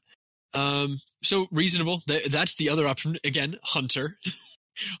 Yeah. So reasonable. That's the other option. Again, Hunter.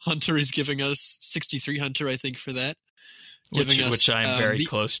 Hunter is giving us 63 Hunter, I think, for that. Which I'm very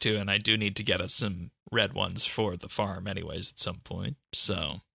close to, and I do need to get us some red ones for the farm anyways at some point.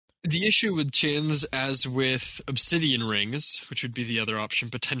 So the issue with chins, as with obsidian rings, which would be the other option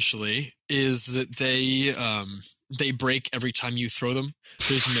potentially, is that they break every time you throw them.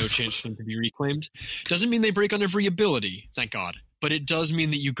 There's no chance for them to be reclaimed. Doesn't mean they break on every ability, thank God. But it does mean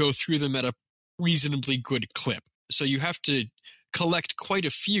that you go through them at a reasonably good clip. So you have to collect quite a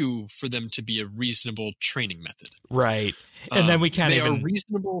few for them to be a reasonable training method. Right. And then we can't they are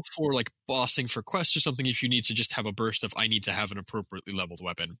reasonable for like bossing for quests or something if you need to just have a burst of I need to have an appropriately leveled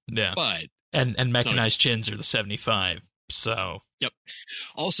weapon. Yeah. But and mechanized chins are the 75. So yep.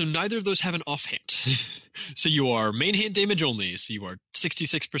 Also, neither of those have an offhand. So you are main hand damage only. So you are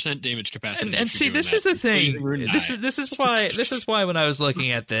 66% damage capacity. And see, this is the thing. This is why when I was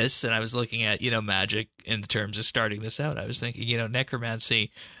looking at this and I was looking at, Magic in terms of starting this out, I was thinking,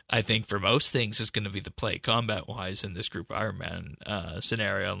 necromancy, I think for most things is going to be the play combat wise in this Group Ironman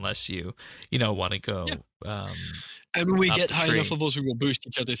scenario, unless you want to go. Yeah. And when we get high enough levels, we will boost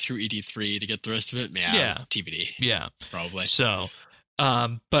each other through ED3 to get the rest of it. Yeah. TBD. Yeah. Probably. So,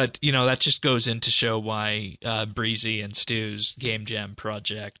 but, that just goes in to show why Breezy and Stu's Game Jam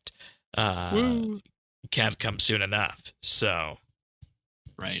project can't come soon enough. So,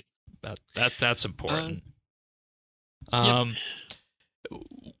 right. That's important. Yep.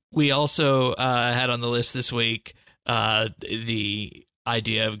 We also had on the list this week the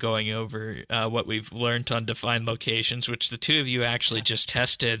idea of going over what we've learned on defined locations, which the two of you actually just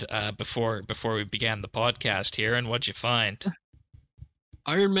tested before we began the podcast here. And what'd you find?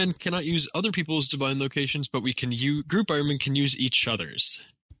 Ironman cannot use other people's divine locations, but we can use Group Ironman can use each other's.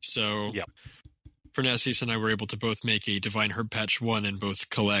 So Fernassis and I were able to both make a divine herb patch 1 and both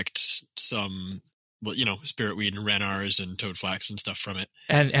collect some spirit weed and renars and toad flax and stuff from it.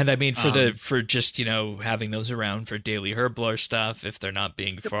 And I mean for just having those around for daily herblore stuff, if they're not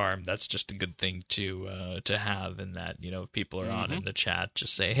being farmed, that's just a good thing to have. And that if people are on in the chat,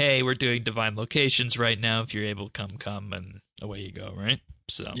 just say, hey, we're doing divine locations right now. If you're able to come, and away you go, right?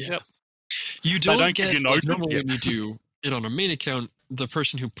 So you don't get normally when you do it on a main account, the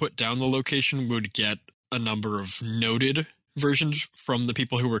person who put down the location would get a number of noted versions from the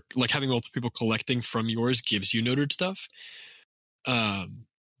people who were like having multiple people collecting from yours gives you noted stuff.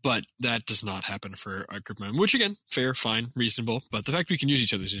 But that does not happen for a group member, which again, fair, fine, reasonable. But the fact we can use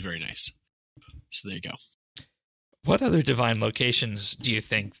each other's is very nice. So there you go. What other divine locations do you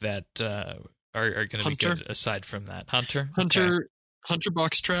think that are going to be good aside from that? Hunter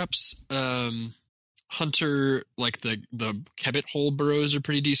box traps. Hunter, like the Kebbit hole burrows are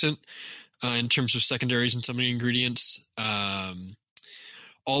pretty decent. In terms of secondaries and summoning ingredients,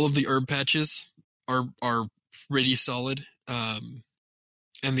 all of the herb patches are pretty solid. And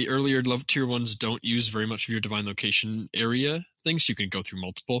the earlier level tier ones don't use very much of your divine location area things. You can go through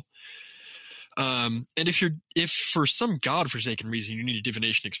multiple. And if for some godforsaken reason you need a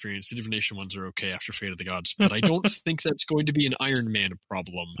divination experience, the divination ones are okay after Fate of the Gods. But I don't think that's going to be an Iron Man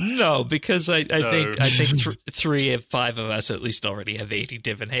problem. No, because I think 3 of 5 of us at least already have 80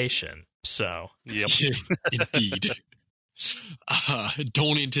 divination. So indeed.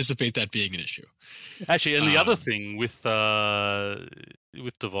 Don't anticipate that being an issue. Actually, and the other thing with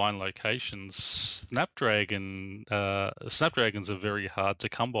divine locations, snapdragons are very hard to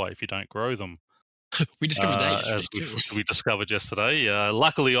come by if you don't grow them. We discovered that yesterday, too. We discovered yesterday.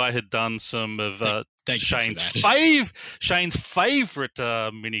 Luckily, I had done some of Shane's favourite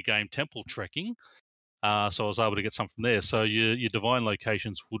minigame, temple trekking. So I was able to get some from there. So your divine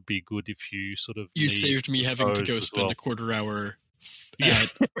locations would be good if you sort of... You saved me having to go spend a quarter hour at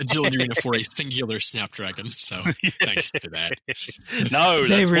Agility Arena for a singular Snapdragon, so thanks to that. No,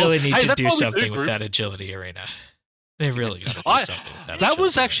 they really need to do something with that Agility Arena. They really got to do something with that. That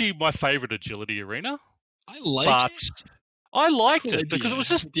was actually my favourite Agility Arena. I liked it because it was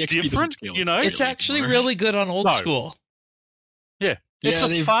just different, It's actually really good on old school. Yeah.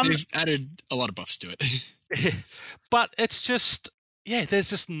 They've added a lot of buffs to it. But it's just, there's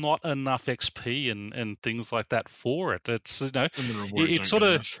just not enough XP and things like that for it. It's, it's sort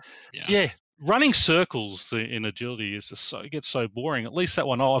of, running circles in agility is just it gets so boring. At least that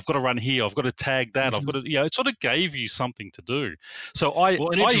one, I've got to run here, I've got to tag that, I've got to, it sort of gave you something to do. So I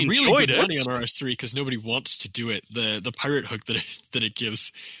enjoyed really good it. Money on RS3 because nobody wants to do it. The pirate hook that it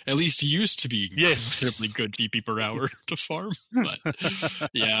gives at least used to be incredibly good GP per hour to farm. But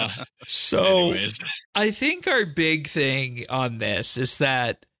So anyways. I think our big thing on this is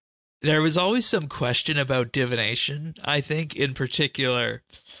that There was always some question about divination, I think, in particular.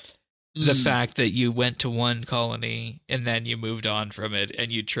 The fact that you went to one colony and then you moved on from it and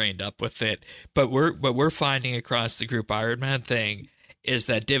you trained up with it. But what we're finding across the Group Ironman thing is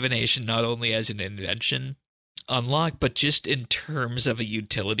that divination, not only as an invention unlock, but just in terms of a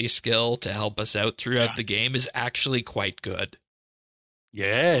utility skill to help us out throughout the game, is actually quite good.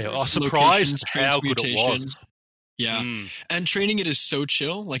 Yeah, I was surprised how good it was. Yeah, and training it is so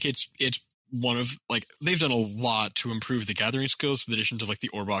chill. Like it's one of, like, they've done a lot to improve the gathering skills with addition to like the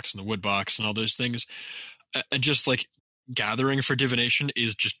ore box and the wood box and all those things. And just like gathering for divination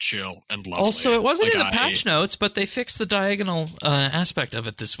is just chill and lovely. Also, it wasn't in the patch notes, but they fixed the diagonal aspect of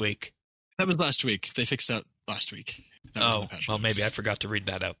it this week. That was last week. They fixed that last week. That was in the patch notes. Maybe I forgot to read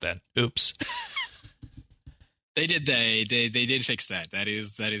that out then. Oops. They did. They did fix that. That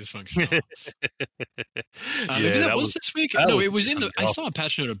is functional. Maybe that was this week. No, it was in the. I saw a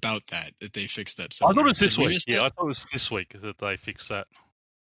patch note about that they fixed that. I thought it was this week. Yeah, I thought it was this week that they fixed that,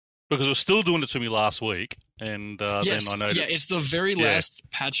 because it was still doing it to me last week, and yes, then I noticed. Yeah, it's the very last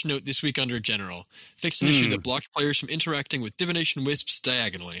patch note this week under general. Fixed an issue that blocked players from interacting with divination wisps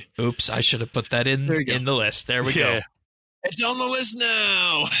diagonally. Oops, I should have put that in the list. There we go. It's on the list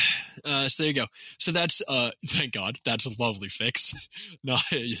now. So there you go. So that's thank God, that's a lovely fix. No,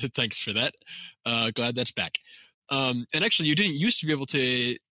 thanks for that. Glad that's back. And actually, you didn't used to be able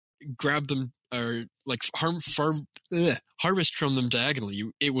to grab them or like harvest from them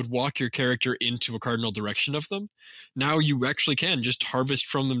diagonally. It would walk your character into a cardinal direction of them. Now you actually can just harvest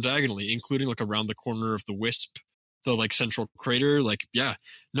from them diagonally, including like around the corner of the wisp, the like central crater. Like, yeah,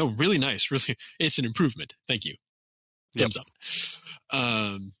 no, really nice. Really, it's an improvement. Thank you. Thumbs up.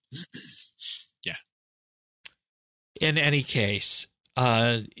 Yeah. In any case,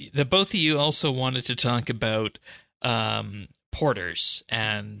 the both of you also wanted to talk about porters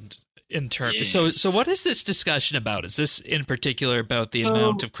and in turn. Yes. So what is this discussion about? Is this in particular about the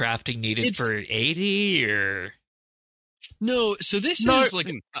amount of crafting needed for 80 or? No. So this is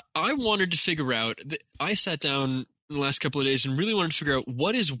like I wanted to figure out. I sat down in the last couple of days and really wanted to figure out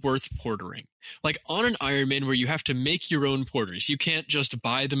what is worth portering. Like on an Ironman where you have to make your own porters, you can't just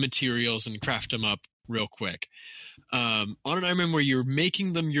buy the materials and craft them up real quick. On an Ironman where you're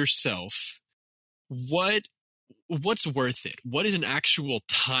making them yourself, what's worth it? What is an actual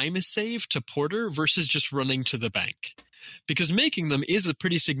time save to porter versus just running to the bank? Because making them is a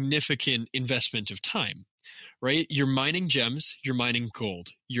pretty significant investment of time, right? You're mining gems, you're mining gold,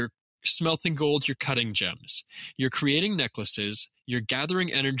 you're smelting gold, you're cutting gems, you're creating necklaces, you're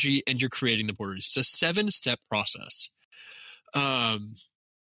gathering energy, and you're creating the porters. It's a 7-step process. And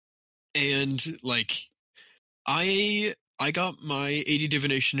like I got my 80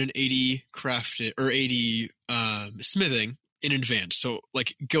 divination and 80 crafted or 80 smithing in advance. So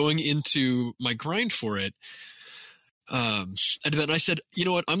like going into my grind for it, and then I said, you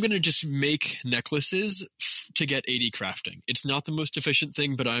know what, I'm going to just make necklaces to get 80 crafting. It's not the most efficient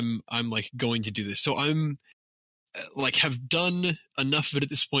thing, but I'm like going to do this. So I'm like have done enough of it at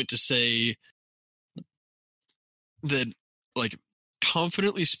this point to say that, like,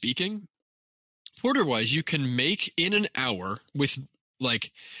 confidently speaking, porter wise, you can make in an hour with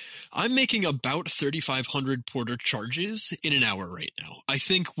like, I'm making about 3,500 porter charges in an hour right now. I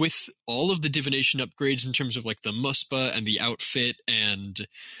think with all of the divination upgrades in terms of like the muspa and the outfit and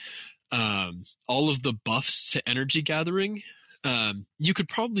all of the buffs to energy gathering, you could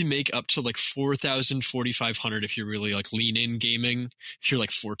probably make up to like 4,000, 4,500 if you're really like lean in gaming, if you're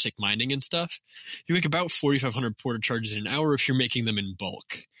like 4-tick mining and stuff. You make about 4,500 porter charges in an hour if you're making them in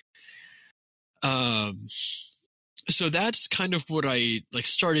bulk. So that's kind of what I like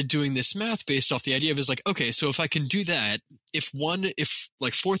started doing this math based off the idea of is like, okay, so if I can do that, if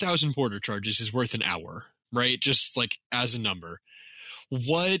like 4,000 porter charges is worth an hour, right? Just like as a number,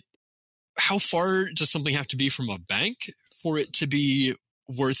 how far does something have to be from a bank for it to be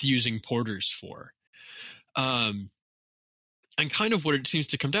worth using porters for? And kind of what it seems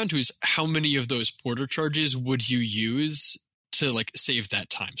to come down to is how many of those porter charges would you use to like save that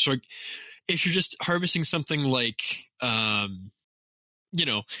time? So like, if you're just harvesting something like,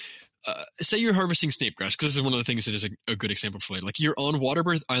 say you're harvesting snapegrass, because this is one of the things that is a good example for it. Like you're on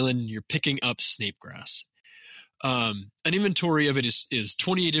Waterbirth Island and you're picking up snapegrass. An inventory of it is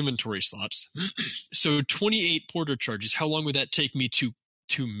 28 inventory slots. So 28 porter charges. How long would that take me to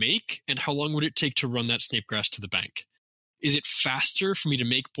make? And how long would it take to run that snapegrass to the bank? Is it faster for me to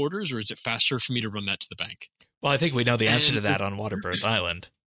make porters or is it faster for me to run that to the bank? Well, I think we know the answer to that on Waterbirth Island.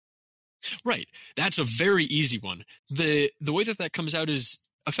 Right. That's a very easy one. The way that comes out is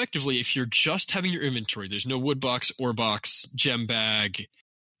effectively if you're just having your inventory, there's no wood box, ore box, gem bag,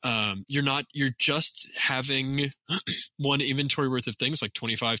 You're just having one inventory worth of things, like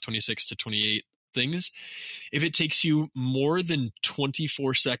 25, 26 to 28 things. If it takes you more than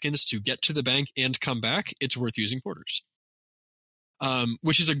 24 seconds to get to the bank and come back, it's worth using porters.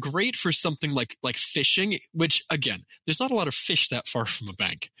 Which is a great for something like fishing, which, again, there's not a lot of fish that far from a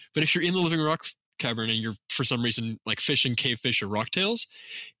bank. But if you're in the living rock cavern and you're, for some reason, like fishing cave fish or rocktails,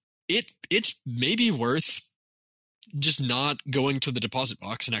 it's maybe worth just not going to the deposit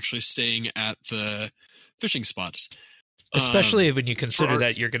box and actually staying at the fishing spots. Especially when you consider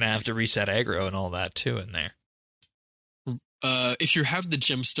that you're going to have to reset aggro and all that, too, in there. If you have the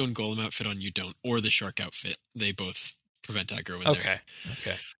gemstone golem outfit on, you don't, or the shark outfit. They both prevent aggro in there.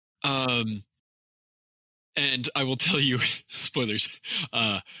 Okay. And I will tell you, spoilers,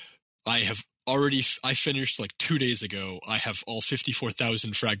 I finished like 2 days ago. I have all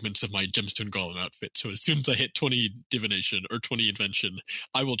 54,000 fragments of my gemstone golem outfit. So as soon as I hit 20 divination or 20 invention,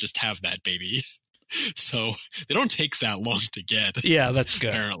 I will just have that baby. So they don't take that long to get. Yeah, that's good.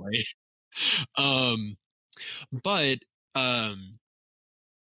 Apparently. But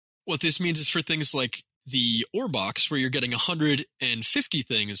what this means is for things like the ore box, where you're getting 150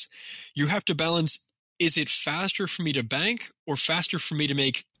 things, you have to balance, is it faster for me to bank or faster for me to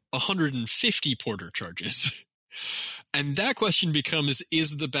make 150 porter charges? And that question becomes,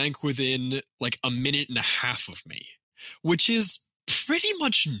 is the bank within like a minute and a half of me? Which is pretty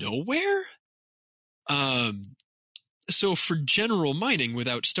much nowhere. So for general mining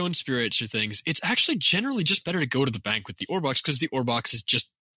without stone spirits or things, it's actually generally just better to go to the bank with the ore box, because the ore box is just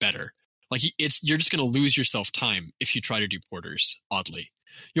better. Like you're just going to lose yourself time if you try to do porters, oddly.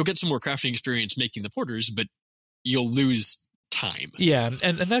 You'll get some more crafting experience making the porters, but you'll lose time. Yeah,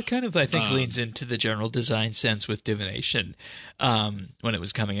 and that kind of, I think, leans into the general design sense with divination. When it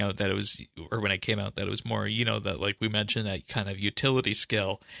was coming out, when it came out, that it was more, that, like we mentioned, that kind of utility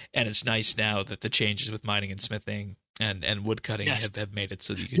skill. And it's nice now that the changes with mining and smithing and wood cutting have made it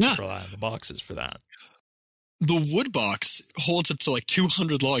so that you can just rely on the boxes for that. The wood box holds up to like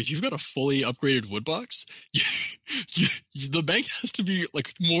 200 logs. You've got a fully upgraded wood box. The bank has to be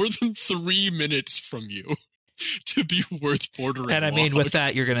like more than 3 minutes from you to be worth portering. And I mean, with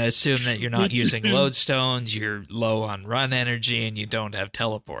that, you're going to assume that you're not using lodestones, you're low on run energy, and you don't have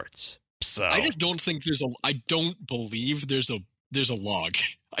teleports. So I just don't think I don't believe there's a log.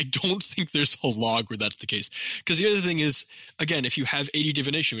 I don't think there's a log where that's the case. Because the other thing is, again, if you have 80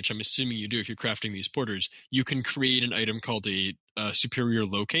 divination, which I'm assuming you do if you're crafting these porters, you can create an item called a superior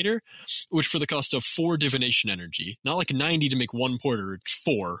locator, which for the cost of 4 divination energy, not like 90 to make 1 porter, it's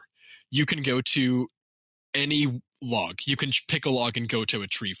 4, you can go to any log. You can pick a log and go to a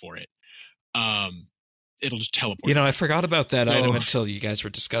tree for it. It'll just teleport. I forgot about that item until you guys were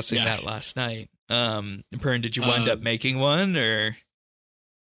discussing that last night. Pern, did you wind up making one, or?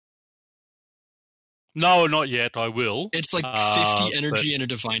 No, not yet. I will. It's like 50 energy and a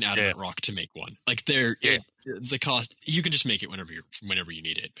divine adamant rock to make one. Like the cost, you can just make it whenever you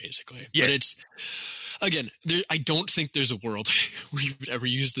need it, basically. Yeah. But it's, again, I don't think there's a world where you would ever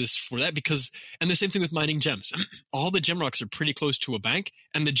use this for that, and the same thing with mining gems. All the gem rocks are pretty close to a bank,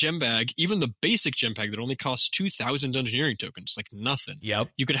 and the gem bag, even the basic gem bag that only costs 2,000 dungeoneering tokens, like nothing.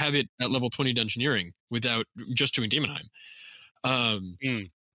 Yep. You could have it at level 20 dungeoneering without just doing Daemonheim.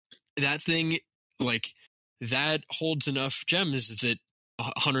 That thing, like, that holds enough gems that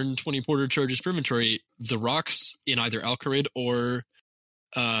 120 porter charges per inventory, the rocks in either Alcarid or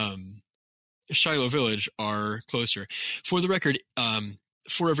Shiloh Village are closer. For the record,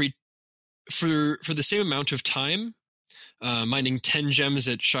 for the same amount of time, mining 10 gems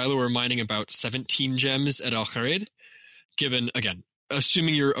at Shiloh or mining about 17 gems at Alcarid, given, again,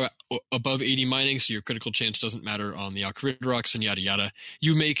 assuming you're above 80 mining, so your critical chance doesn't matter on the Alcarid rocks and yada yada,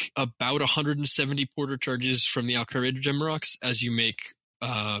 you make about 170 porter charges from the Alcarid gem rocks, as you make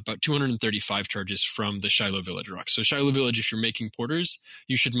about 235 charges from the Shiloh Village rocks. So Shiloh Village, if you're making porters,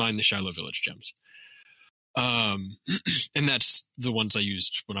 you should mine the Shiloh Village gems. And that's the ones I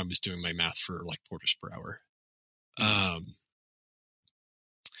used when I was doing my math for like porters per hour.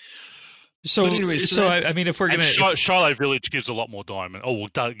 So I mean, if we're going to... Shiloh Village gives a lot more diamond. Oh, well,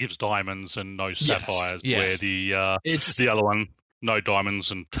 it gives diamonds and no sapphires, where the other one, no diamonds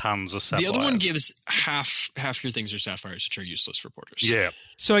and tons of sapphires. The other one gives half your things are sapphires, which are useless for porters. Yeah.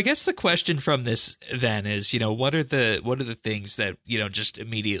 So I guess the question from this then is, what are the things that, just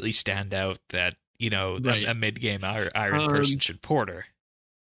immediately stand out that, a mid-game iron person should porter?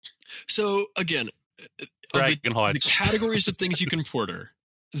 So, again, the categories of things you can porter...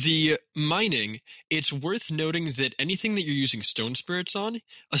 The mining, it's worth noting that anything that you're using stone spirits on,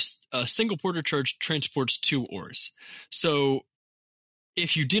 a single porter charge transports 2 ores. So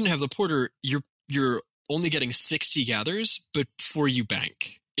if you didn't have the porter, you're only getting 60 gathers, but before you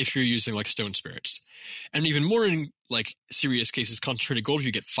bank, if you're using like stone spirits. And even more in like serious cases, concentrated gold,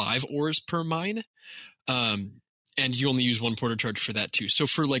 you get 5 ores per mine. And you only use 1 porter charge for that too. So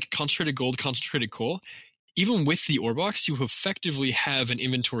for like concentrated gold, concentrated coal, even with the ore box, you effectively have an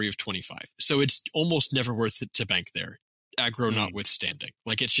inventory of 25. So it's almost never worth it to bank there, aggro notwithstanding.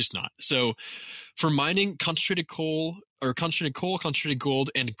 Like it's just not. So for mining, concentrated gold,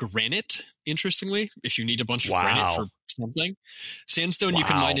 and granite, interestingly, if you need a bunch of granite for something. Sandstone you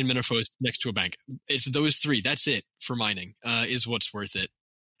can mine in Menifos next to a bank. It's those 3. That's it for mining, is what's worth it.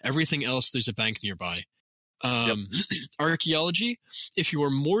 Everything else, there's a bank nearby. Archaeology, if you are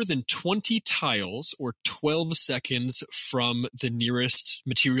more than 20 tiles or 12 seconds from the nearest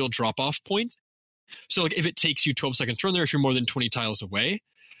material drop-off point, so like if it takes you 12 seconds to run there, if you're more than 20 tiles away,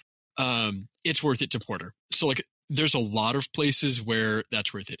 it's worth it to porter. So like there's a lot of places where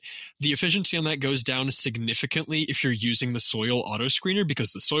that's worth it. The efficiency on that goes down significantly if you're using the soil auto screener,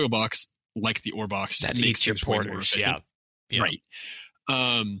 because the soil box, like the ore box, that makes your things way more porters. efficient. Yeah. Right.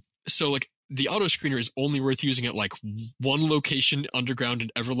 So like the auto screener is only worth using at like 1 location underground in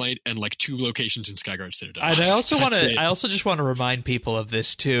Everlight and like 2 locations in Skyguard Citadel. And I also just want to remind people of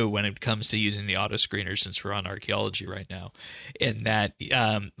this too when it comes to using the auto screener, since we're on archaeology right now, in that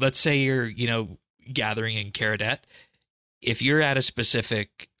let's say you're gathering in Caradet. If you're at a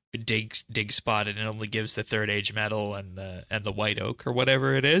specific dig spot and it only gives the 3rd age metal and the white oak or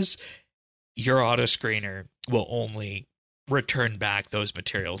whatever it is, your auto screener will only return back those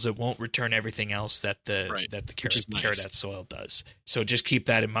materials. It won't return everything else that the Caradet soil does. So just keep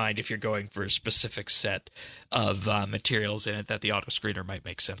that in mind if you're going for a specific set of materials in it, that the auto screener might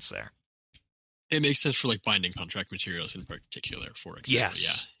make sense there. It makes sense for like binding contract materials in particular, for example.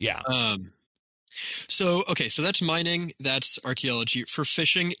 Yes. Yeah. So that's mining. That's archaeology. For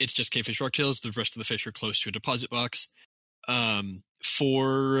fishing, it's just cavefish rocktails. The rest of the fish are close to a deposit box.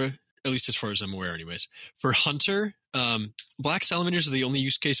 For at least as far as I'm aware, anyways. For hunter, black salamanders are the only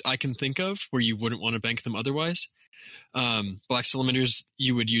use case I can think of where you wouldn't want to bank them otherwise. Black salamanders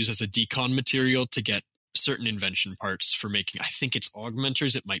you would use as a decon material to get certain invention parts for making, I think it's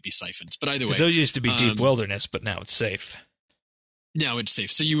augmenters, it might be siphons, but either way. Those used to be deep wilderness, but now it's safe. Now it's safe.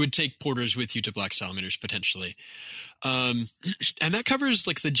 So you would take porters with you to black salamanders potentially. And that covers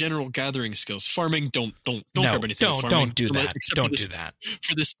like the general gathering skills. Farming, don't cover anything. Don't do that. Don't do that.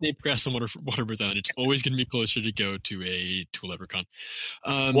 For the snape grass and waterbird island, it's always going to be closer to go to a leprechaun.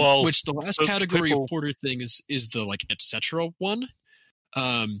 Which the last category of porter thing is the like etc. one.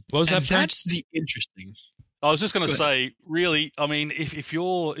 What was that? That's the interesting. I was just going to say, really, I mean, if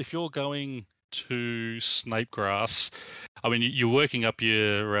you're going to snape grass, I mean, you're working up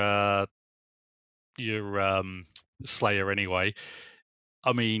your Slayer anyway.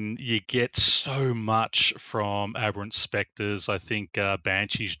 I mean, you get so much from Aberrant Spectres. I think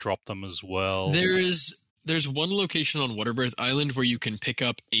Banshees drop them as well. There's one location on Waterbirth Island where you can pick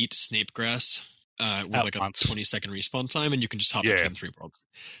up 8 snape grass with like a 20-second respawn time, and you can just hop between 3 worlds.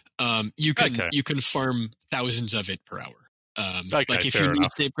 You can farm thousands of it per hour. Like if you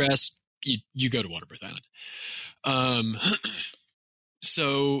need snape grass, you go to Waterbirth Island.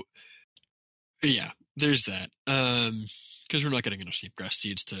 So yeah, there's that. Because we're not getting enough snape grass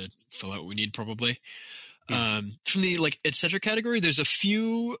seeds to fill out what we need probably. From the like etc. category, there's a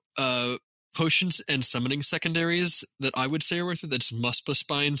few potions and summoning secondaries that I would say are worth it. That's Muspa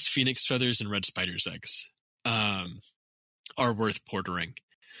Spines, Phoenix Feathers, and Red Spider's Eggs are worth portering.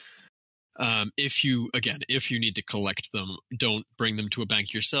 If you need to collect them, don't bring them to a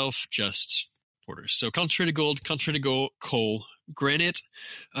bank yourself, just porters. So concentrated gold, coal, granite,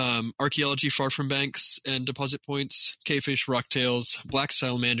 archaeology far from banks and deposit points, cavefish, rocktails, black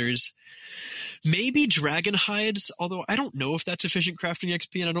salamanders, maybe dragon hides, although I don't know if that's efficient crafting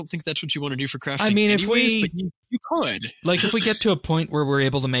XP, and I don't think that's what you want to do for crafting. I mean, anyways, but you could. Like, if we get to a point where we're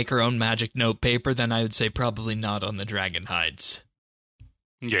able to make our own magic note paper, then I would say probably not on the dragon hides.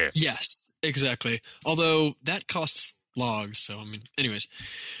 Yeah. Yes, exactly. Although that costs logs, so I mean, anyways.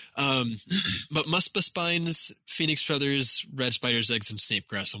 But Muspa Spines, Phoenix Feathers, Red Spider's Eggs, and Snape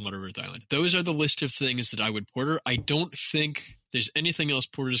Grass on Waterbirth Island. Those are the list of things that I would porter. I don't think there's anything else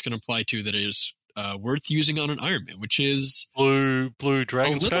porters can apply to that is worth using on an Ironman, which is blue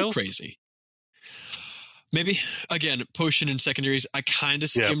dragon a little scales? Crazy. Maybe again, potion and secondaries. I kind of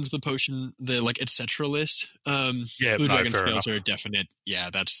skimmed the potion, the like etc. list. Blue dragon scales are a definite. Yeah,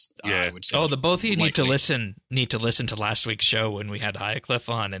 that's. I would say. Oh, the both of you need to listen to last week's show when we had Highcliff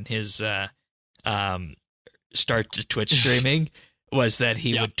on, and his start to Twitch streaming was that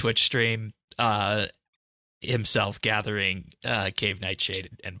he would Twitch stream himself gathering Cave Nightshade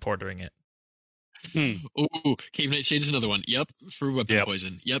and portering it. Ooh, Cave Nightshade is another one. Yep, for weapon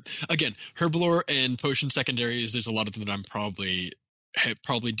poison. Yep. Again, herblore and potion secondaries. There's a lot of them that I'm probably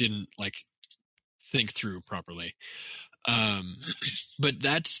didn't like think through properly. But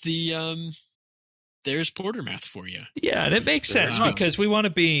that's the there's porter math for you. Yeah, and it makes sense because we want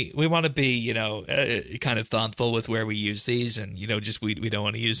to be kind of thoughtful with where we use these, and just we don't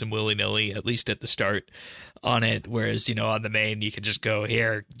want to use them willy nilly, at least at the start on it. Whereas on the main, you can just go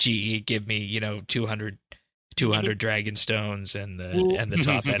here, GE, give me 200 dragon stones and the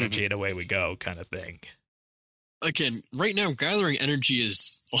top energy, and away we go, kind of thing. Again, right now, gathering energy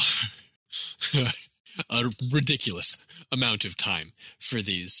is a ridiculous amount of time for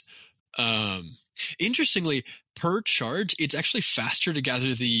these. Interestingly, per charge, it's actually faster to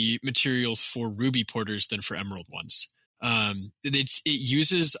gather the materials for ruby porters than for emerald ones. It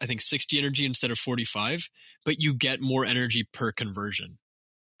uses, I think, 60 energy instead of 45, but you get more energy per conversion.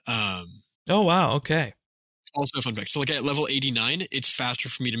 Oh, wow. Okay. Also a fun fact. So like at level 89, it's faster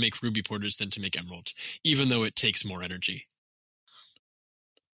for me to make ruby porters than to make emeralds, even though it takes more energy.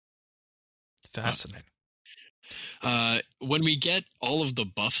 Fascinating. When we get all of the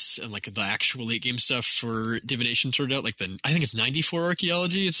buffs and like the actual late game stuff for divination sorted out, like I think it's 94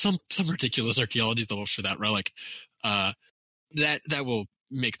 archaeology. It's some ridiculous archaeology level for that relic. That will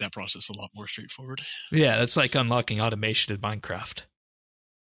make that process a lot more straightforward. Yeah, that's like unlocking automation in Minecraft.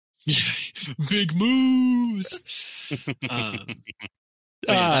 Big moves.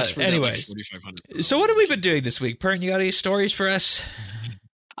 Anyways, so what have we been doing this week? Pern, you got any stories for us?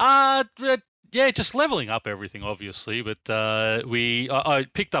 Yeah, just leveling up everything, obviously. But I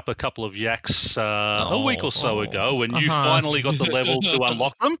picked up a couple of yaks a week or so ago when you finally got the level to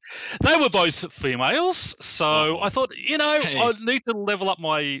unlock them. They were both females, so I thought, I need to level up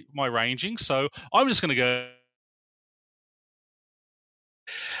my ranging. So I'm just going to go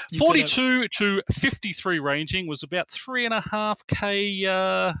 42 to 53 ranging was about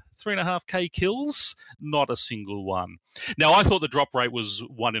 3.5k kills, not a single one. Now, I thought the drop rate was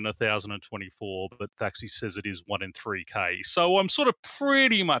 1 in 1,024, but Thaxi says it is 1 in 3k. So I'm sort of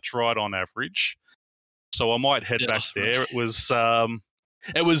pretty much right on average. So I might head back there. It was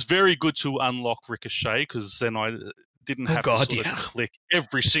very good to unlock Ricochet because then I didn't have to click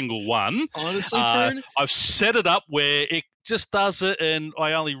every single one. Honestly, Pern? I've set it up where it just does it, and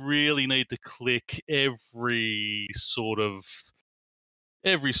I only really need to click every sort of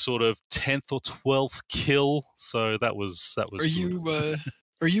 10th or 12th kill. So that was. Are good.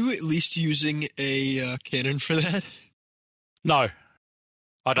 Are you at least using a cannon for that? No,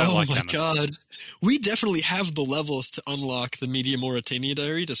 I don't like cannons. Oh my god, we definitely have the levels to unlock the Media Mauritania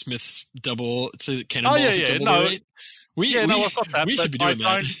Diary to Smith's cannonballs at double rate. I've got that. We should be doing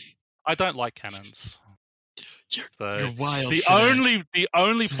that. I don't like cannons. You're wild. The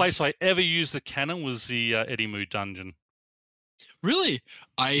only place I ever used the cannon was the Eddie Moo dungeon. Really?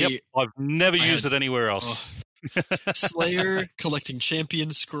 I've never used it anywhere else. Slayer, collecting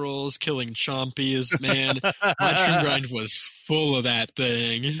champion scrolls, killing chompies. Man, my trim grind was full of that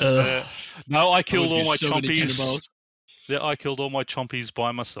thing. No, I killed all my chompies. I killed all my chompies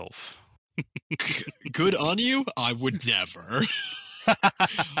by myself. Good on you. I would never. I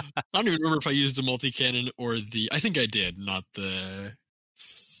don't even remember if I used the multi-cannon or I think I did, not the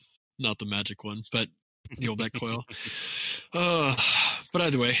magic one, but the old back coil. But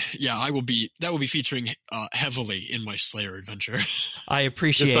either way, yeah, that will be featuring heavily in my Slayer adventure. I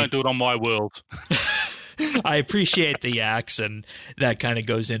appreciate. Just don't do it on my world. I appreciate the yaks, and that kind of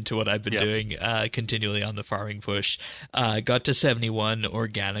goes into what I've been doing continually on the farming push. Got to 71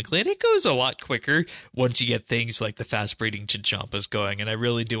 organically, and it goes a lot quicker once you get things like the fast breeding Chinchompas going, and I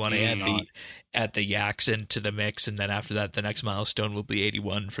really do want to add the yaks into the mix, and then after that, the next milestone will be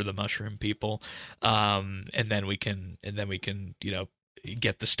 81 for the mushroom people, and then we can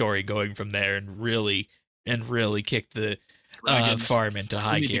get the story going from there, and really kick the farm into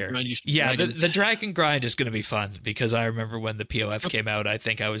high gear. Yeah, the dragon grind is going to be fun because I remember when the POF came out, I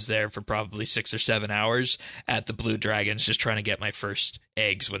think I was there for probably 6 or 7 hours at the Blue Dragons just trying to get my first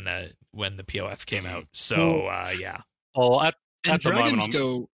eggs when the POF came out. So yeah. Well, at dragons the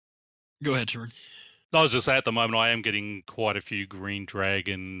moment, go ahead, Turin. I was just saying, at the moment, I am getting quite a few green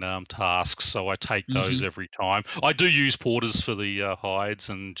dragon tasks, so I take those every time. I do use porters for the hides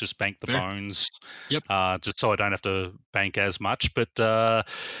and just bank the bones, just so I don't have to bank as much. But I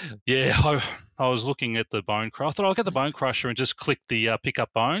was looking at the bone crusher. I thought I'll get the bone crusher and just click the pick up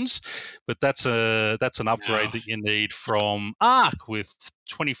bones, but that's an upgrade that you need from Ark with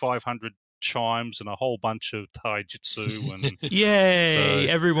 2,500 chimes and a whole bunch of taijutsu. And Yay!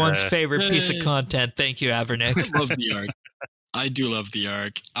 So, Everyone's favorite piece of content. Thank you, Avernick. I love the arc. I do love the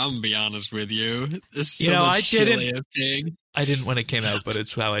arc. I'm going to be honest with you. There's so You know, much thing. I didn't when it came out, but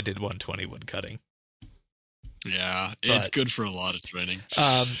it's how I did 121 cutting. Yeah, it's good for a lot of training.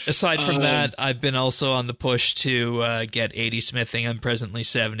 Aside from that, I've been also on the push to get 80 smithing. I'm presently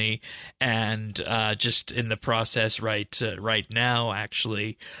 70, and just in the process right now,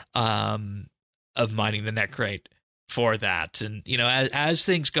 actually, of mining the net crate for that. And, you know, as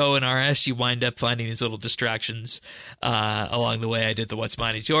things go in RS, you wind up finding these little distractions along the way. I did the What's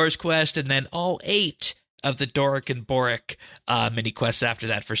Mine Is Yours quest, and then all 8 of the Doric and Boric mini quests after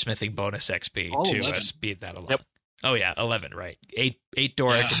that for smithing bonus XP to speed that along. Yep. Oh yeah, 11, right? 8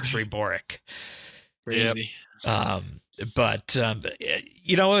 Doric and 3 Boric. Crazy. But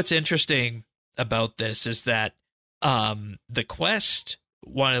you know what's interesting about this is that the quest,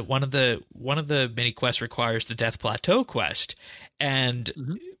 one of the mini quests requires the Death Plateau quest,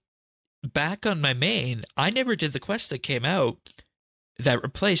 and back on my main, I never did the quest that came out that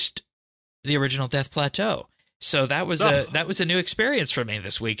replaced the original Death Plateau. So that was a new experience for me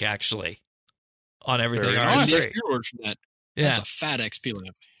this week, actually, on everything. Nice. The XP reward from that. Yeah. That's a fat XP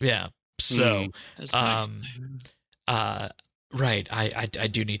lamp. Yeah. So, nice. right. I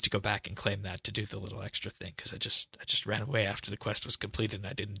do need to go back and claim that to do the little extra thing, because I just ran away after the quest was completed and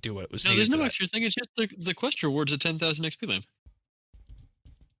I didn't do what it was needed. There's no extra thing. It's just the quest rewards a 10,000 XP lamp.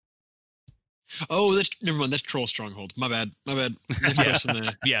 Oh, never mind. That's Troll Stronghold. My bad.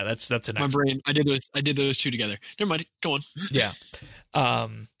 Yeah, that's an my brain. I did those two together. Never mind. Go on. Yeah.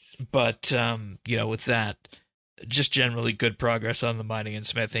 But you know, with that, just generally good progress on the mining and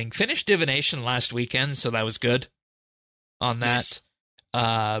smithing. Finished divination last weekend, so that was good on that. Nice.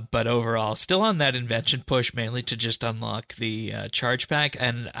 But overall, still on that invention push, mainly to just unlock the charge pack.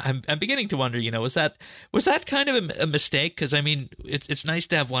 And I'm beginning to wonder, you know, was that kind of a mistake? Because I mean, it's nice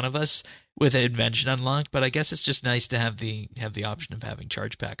to have one of us with an invention unlocked, but I guess it's just nice to have the option of having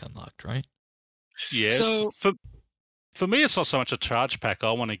charge pack unlocked, right? Yeah. So for me, it's not so much a charge pack.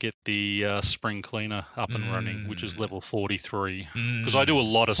 I want to get the spring cleaner up and running, which is level 43, because I do a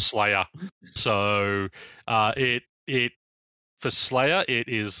lot of Slayer. So it for Slayer, it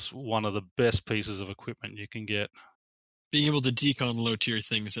is one of the best pieces of equipment you can get. Being able to decon low tier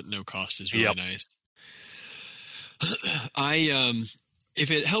things at no cost is really nice. If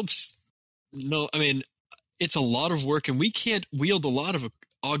it helps, I mean, it's a lot of work, and we can't wield a lot of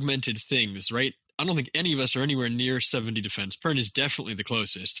augmented things, right? I don't think any of us are anywhere near 70 defense. Pern is definitely the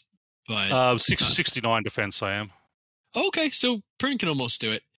closest, but 69 defense I am. Okay, so Pern can almost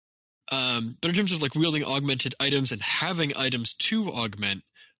do it. But in terms of like wielding augmented items and having items to augment,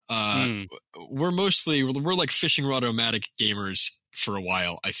 we're like fishing rod-o-matic gamers for a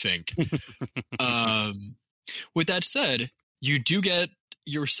while, I think. With that said, you do get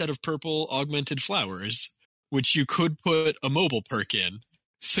your set of purple augmented flowers, which you could put a mobile perk in.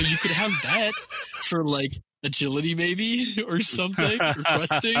 So you could have that for like agility maybe or something, or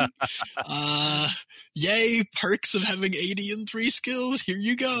questing. Yay, perks of having 80 and 3 skills. Here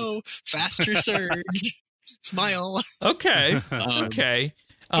you go. Faster surge. Smile. Okay. Okay.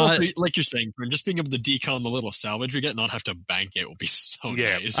 Like you're saying, just being able to decon the little salvage we get, not have to bank it, will be so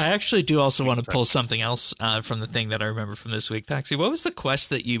nice. I actually do also want to pull something else from the thing that I remember from this week. Taxi, what was the quest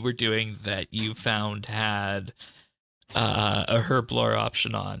that you were doing that you found had a herb lore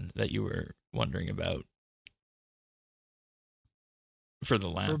option on that you were wondering about for the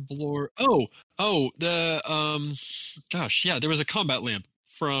lamp? Herb lore. Gosh, yeah, there was a combat lamp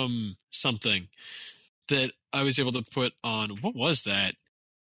from something that I was able to put on. What was that?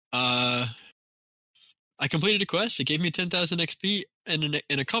 I completed a quest. It gave me 10,000 XP and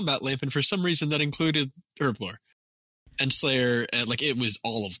a combat lamp, and for some reason that included herb lore and Slayer. Like it was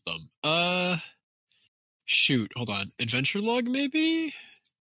all of them. Shoot, hold on. Adventure log, maybe?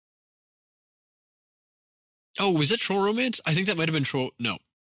 Oh, was it Troll Romance? I think that might have been Troll... No.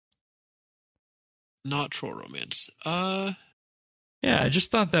 Not Troll Romance. Yeah, I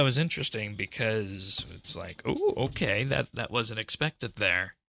just thought that was interesting because it's like, oh, okay, that wasn't expected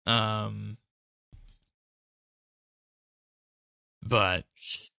there. But...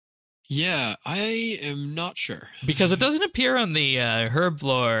 Yeah, I am not sure. Because it doesn't appear on the herb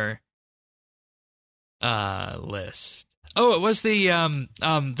lore list. Oh, it was the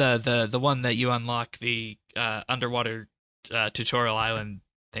one that you unlock the underwater tutorial island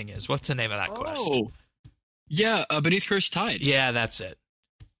thing is. What's the name of that quest? Oh, yeah, Beneath Cursed Tides. Yeah, that's it.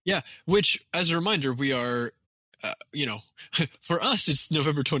 Yeah, which, as a reminder, we are, for us, it's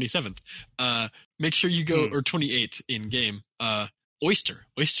November 27th. Make sure you go, or 28th in game. Oyster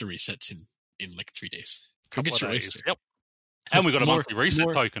resets in in like 3 days. Couple of days. Yep. And we got a monthly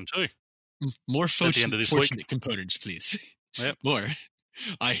reset token too. More at the end of this fortunate week. components, please. Yep. More.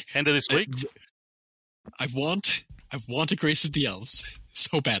 End of this week. I want a Grace of the Elves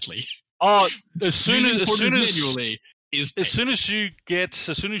so badly. Oh, as soon as you get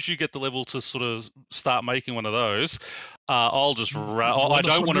the level to sort of start making one of those, I'll just run. I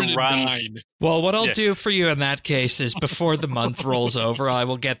don't want to run. Well, what I'll do for you in that case is before the month rolls over, I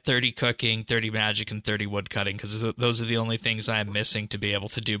will get 30 cooking, 30 magic, and 30 woodcutting, because those are the only things I'm missing to be able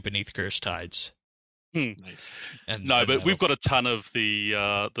to do Beneath Cursed Tides. Nice. But we've got a ton of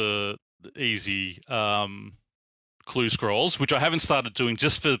the easy clue scrolls, which I haven't started doing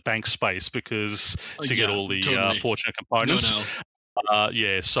just for bank space because to get all the fortunate components.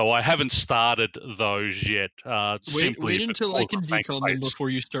 So I haven't started those yet. Wait until I can decon them before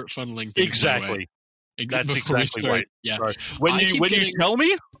you start funneling things. Exactly. That's exactly right. Yeah. So when you tell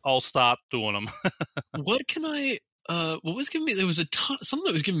me, I'll start doing them. What can I? What was giving me? There was a ton. Something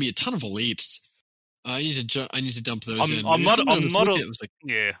that was giving me a ton of elites. I need to dump those in. I'm not elite level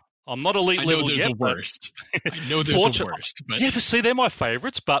yet. I know they're the worst. But... Yeah, but see, they're my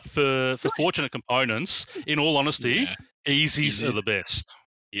favourites. But for fortunate components, in all honesty, easies are the best.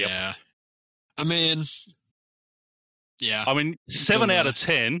 Yep. Yeah. I mean, 7 out of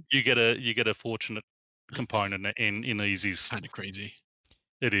 10, you get a fortunate component in easies. Kind of crazy.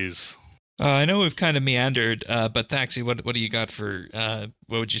 It is. I know we've kind of meandered, but Thaxi, what do you got for,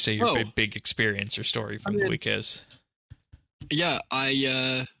 what would you say your big experience or story from the week is? Yeah,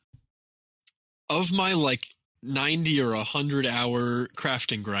 of my, 90 or 100-hour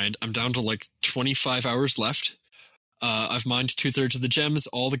crafting grind, I'm down to, 25 hours left. I've mined 2/3 of the gems,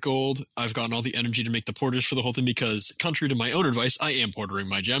 all the gold. I've gotten all the energy to make the porters for the whole thing because, contrary to my own advice, I am portering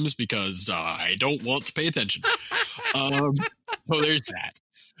my gems because I don't want to pay attention. So there's that.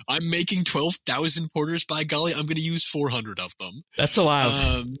 I'm making 12,000 porters, by golly. I'm going to use 400 of them. That's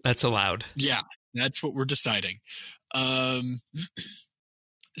allowed. That's allowed. Yeah, that's what we're deciding.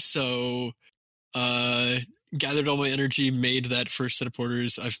 So, gathered all my energy, made that first set of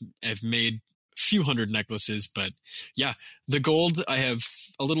porters. I've made a few hundred necklaces, but yeah, the gold, I have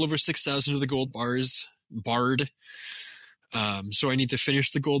a little over 6,000 of the gold bars barred. So I need to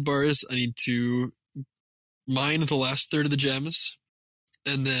finish the gold bars. I need to mine the last third of the gems.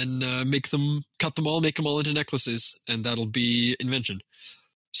 And then cut them all, make them all into necklaces, and that'll be invention.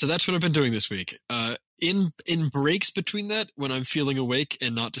 So that's what I've been doing this week. In breaks between that, when I'm feeling awake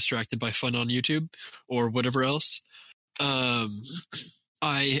and not distracted by fun on YouTube or whatever else, I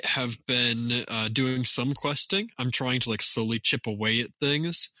have been doing some questing. I'm trying to slowly chip away at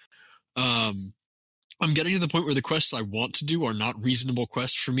things. I'm getting to the point where the quests I want to do are not reasonable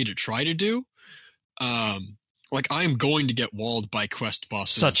quests for me to try to do. I am going to get walled by quest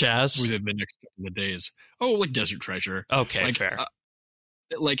bosses. Such as? Within the next couple of days. Oh, Desert Treasure. Okay, fair.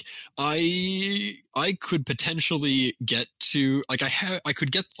 I could potentially get to... I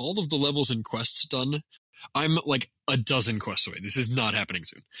could get all of the levels and quests done. I'm a dozen quests away. This is not happening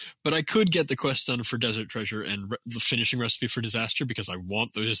soon. But I could get the quest done for Desert Treasure and the finishing recipe for Disaster because I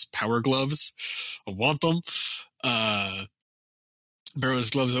want those power gloves. I want them. Barrow's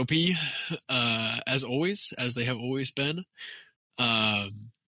gloves OP, as always, as they have always been. But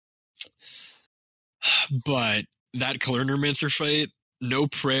that Kalurnermancer fight, no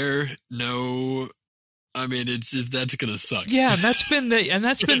prayer, no... I mean, that's gonna suck. Yeah, that's been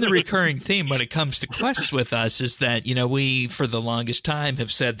the recurring theme when it comes to quests with us is that, we, for the longest time,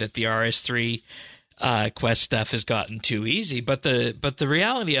 have said that the RS3 quest stuff has gotten too easy. But the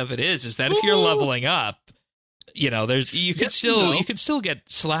reality of it is that if you're leveling up, you can still get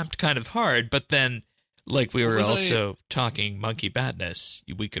slapped kind of hard, but then we were also talking Monkey Badness,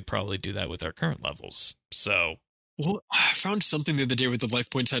 we could probably do that with our current levels. So I found something the other day where the life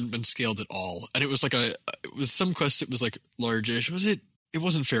points hadn't been scaled at all, and it was it was some quest that was largish. Was it? It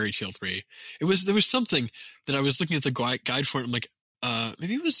wasn't Fairy Tale 3. There was something that I was looking at the guide for it. I'm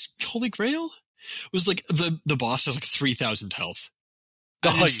maybe it was Holy Grail. It was the boss has 3,000 health.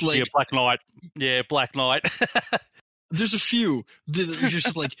 Black Knight. Yeah, Black Knight. There's a few. There's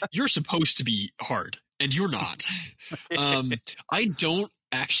just you're supposed to be hard, and you're not. I don't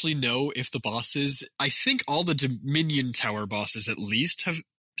actually know if the bosses... I think all the Dominion Tower bosses at least have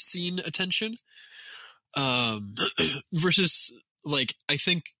seen attention. Versus, I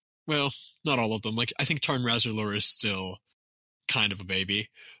think... Well, not all of them. I think Tarn Razorlore is still kind of a baby.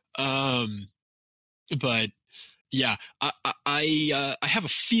 But... Yeah, I have a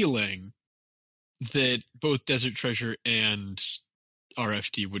feeling that both Desert Treasure and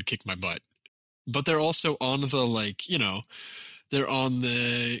RFD would kick my butt. But they're also on the, They're on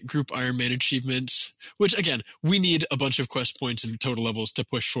the Group Ironman achievements, which, again, we need a bunch of quest points and total levels to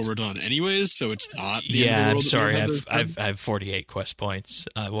push forward on anyways, so it's not the end of the world. I'm sorry. I have 48 quest points.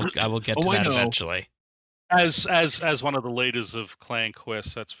 I will get to that eventually. As one of the leaders of clan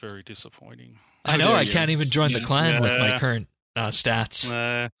quests, that's very disappointing. I know. I can't even join the clan with my current stats.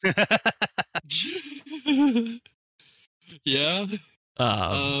 Yeah.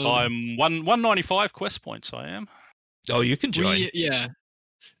 I'm 195 quest points, I am. Oh, you can join.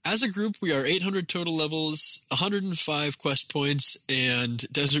 As a group, we are 800 total levels, 105 quest points, and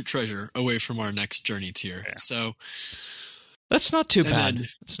Desert Treasure away from our next journey tier. Yeah. So that's not too bad.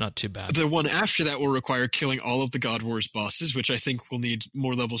 It's not too bad. The one after that will require killing all of the God Wars bosses, which I think will need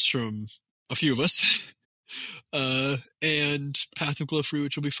more levels from a few of us. And Path of Glow-Free,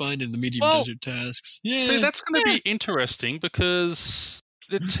 which will be fine, and the medium desert tasks. Yeah. See, that's going to be interesting because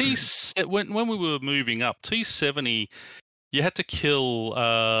the when we were moving up, T70, you had to kill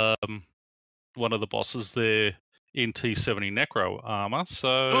one of the bosses there in T70 Necro armor.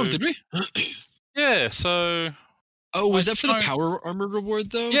 So did we? Yeah. So. Was that for the power armor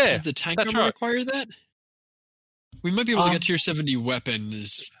reward though? Yeah. Did the tank armor require that? We might be able to get tier 70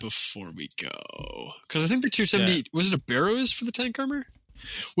 weapons before we go. Because I think the tier 70... Was it a Barrows for the tank armor?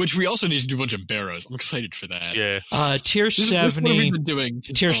 Which we also need to do a bunch of Barrows. I'm excited for that. Yeah. Tier 70...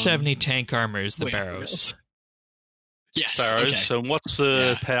 Tier 70 tank armor is the Barrows. Yes. Barrows. Okay. So what's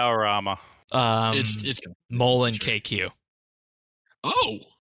the power armor? It's Mole and KQ. Oh!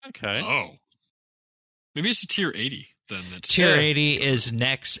 Okay. Oh. Maybe it's a tier 80. Tier 80 is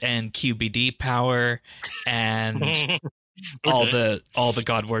Nex and QBD power, and all the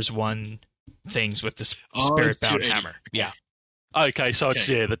God Wars 1 things with the Spirit Bound Hammer. Yeah. Okay, so it's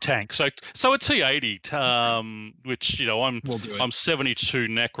the tank. So a T80, which I'm 72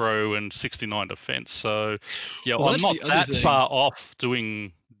 Necro and 69 defense. So I'm not that far off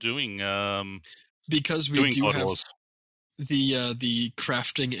doing because we doing do God have Wars. The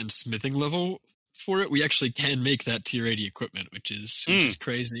crafting and smithing level for it. We actually can make that tier 80 equipment, which is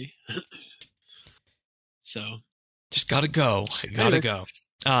crazy. So just gotta go. Go.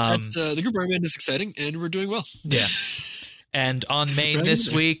 The Group Ironman is exciting, and we're doing well. Yeah. And on main this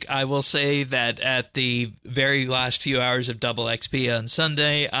week, I will say that at the very last few hours of double XP on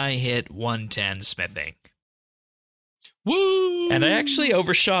Sunday, I hit 110 smithing. Woo! And I actually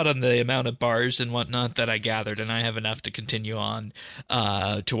overshot on the amount of bars and whatnot that I gathered, and I have enough to continue on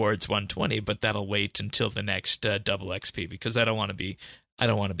towards 120, but that'll wait until the next double XP because I don't want to be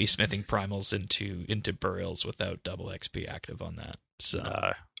smithing primals into burials without double XP active on that. So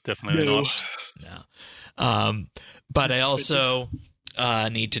no, definitely not. But I also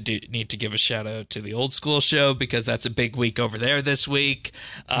need to give a shout out to the Old School show because that's a big week over there this week.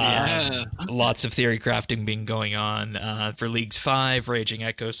 Lots of theory crafting being going on for Leagues 5, Raging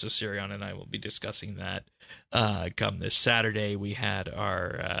Echo. So Sirion and I will be discussing that come this Saturday. We had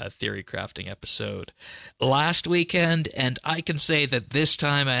our theory crafting episode last weekend, and I can say that this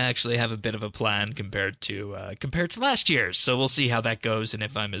time I actually have a bit of a plan compared to last year's. So we'll see how that goes, and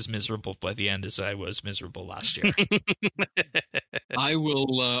if I'm as miserable by the end as I was miserable last year. I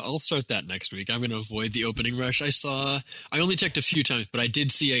will. I'll start that next week. I'm going to avoid the opening rush. I only checked a few times, but I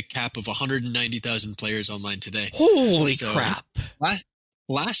did see a cap of 190,000 players online today. Holy crap!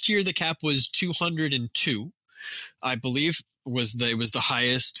 Last year the cap was 202, I believe. It was the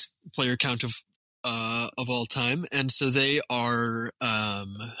highest player count of all time, and so they are. I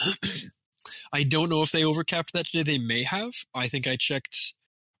don't know if they overcapped that today. They may have. I think I checked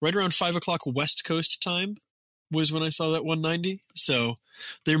right around 5:00 West Coast time was when I saw that 190. So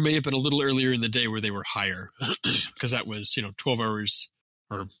there may have been a little earlier in the day where they were higher because that was 12 hours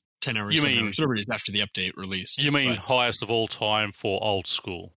or 10 hours, 7 hours, whatever it is after the update released. You mean highest of all time for Old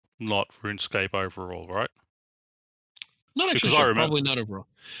School, not RuneScape overall, right? Not actually sure, probably not overall.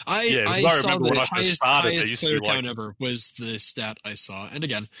 I saw the highest player count ever was the stat I saw. And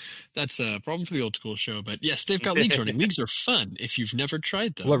again, that's a problem for the Old School show. But yes, they've got leagues running. Leagues are fun if you've never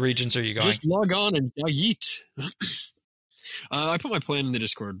tried them. What regions are you going? Just log on and yeet. I put my plan in the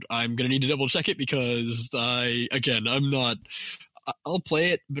Discord. I'm going to need to double check it because I'm not... I'll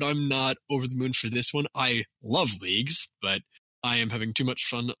play it, but I'm not over the moon for this one. I love leagues, but I am having too much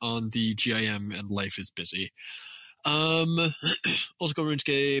fun on the GIM and life is busy. Old School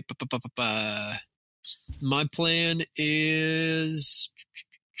RuneScape. My plan is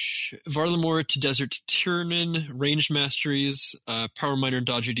Varlamore to Desert Tiernan, Ranged Masteries, Power Miner,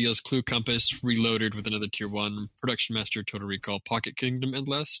 Dodgy Deals, Clue Compass, Reloaded with another Tier 1, Production Master, Total Recall, Pocket Kingdom, and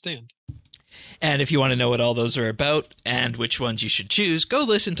Last Stand. And if you want to know what all those are about and which ones you should choose, go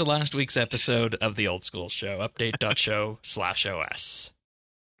listen to last week's episode of the Old School Show, update.show/OS.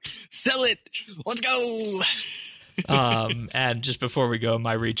 Sell it! Let's go! And just before we go,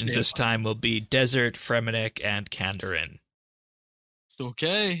 my regions this time will be Desert, Fremennik, and Kandarin.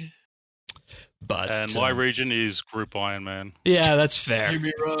 Okay. And my region is Group Ironman. Yeah, that's fair.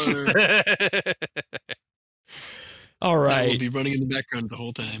 All right. I will be running in the background the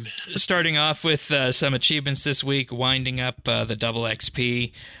whole time. Starting off with some achievements this week, winding up the double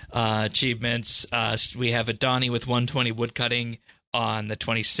XP achievements. We have a Donnie with 120 woodcutting on the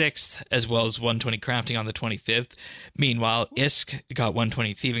 26th, as well as 120 crafting on the 25th. Meanwhile, Isk got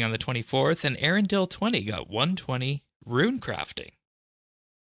 120 thieving on the 24th, and Arendelle 20 got 120 rune crafting.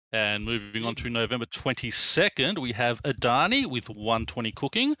 And moving on to November 22nd, we have Adani with 120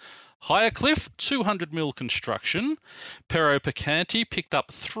 cooking, Higher Cliff 200 mil construction, Pero Picanti picked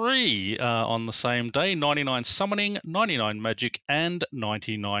up 3 on the same day, 99 summoning, 99 magic, and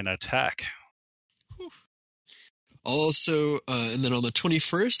 99 attack. Also, and then on the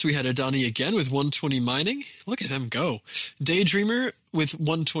 21st, we had Adani again with 120 mining. Look at them go. Daydreamer with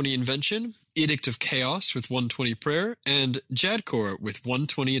 120 invention, Edict of Chaos with 120 prayer, and Jadkor with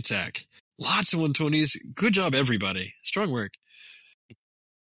 120 attack. Lots of 120s. Good job, everybody. Strong work.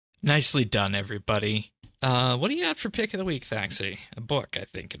 Nicely done, everybody. What do you got for pick of the week, Thaxy? A book, I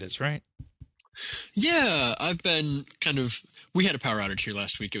think it is, right? Yeah, I've been we had a power outage here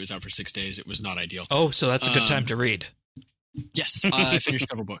last week. It was out for 6 days. It was not ideal. Oh, so that's a good time to read. Yes, I finished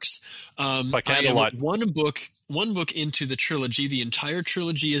several books. By I am candlelight. one book into the trilogy. The entire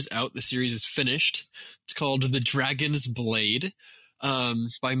trilogy is out. The series is finished. It's called The Dragon's Blade,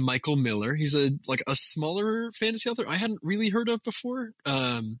 by Michael Miller. He's a smaller fantasy author I hadn't really heard of before.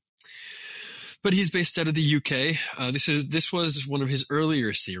 But he's based out of the UK. This was one of his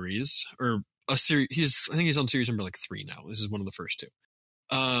earlier series, or a series. I think he's on series number 3 now. This is one of the first 2.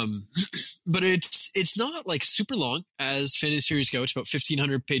 But it's not super long as fantasy series go. It's about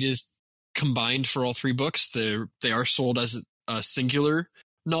 1,500 pages combined for all 3 books. They are sold as a singular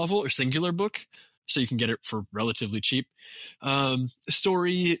novel or singular book, so you can get it for relatively cheap. The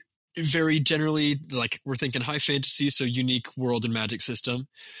story, very generally, we're thinking high fantasy, so unique world and magic system.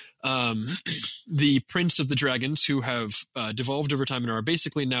 The Prince of the Dragons, who have devolved over time and are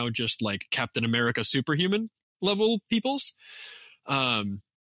basically now just Captain America superhuman level peoples. The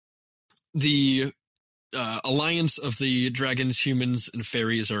alliance of the dragons, humans, and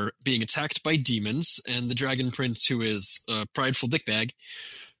fairies are being attacked by demons, and the Dragon Prince, who is a prideful dickbag,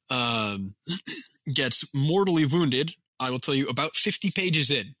 gets mortally wounded. I will tell you about 50 pages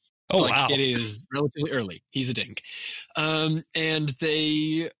in. Oh, wow. It is relatively early. He's a dink. And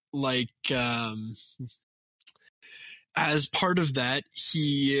they, as part of that,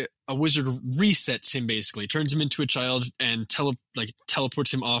 a wizard resets him, basically, turns him into a child and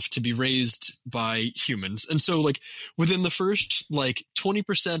teleports him off to be raised by humans. And so, within the first,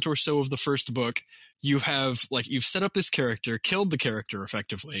 20% or so of the first book, you have, you've set up this character, killed the character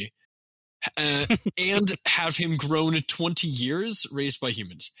effectively, and have him grown 20 years raised by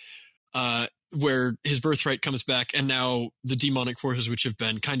humans. Where his birthright comes back, and now the demonic forces, which have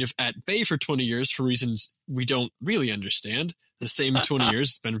been kind of at bay for 20 years for reasons we don't really understand, the same 20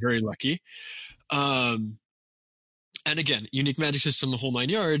 years, been very lucky. And again, unique magic system, the whole 9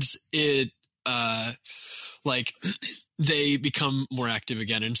 yards, it, they become more active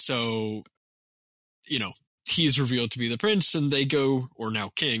again. And so, he's revealed to be the prince, and they go, or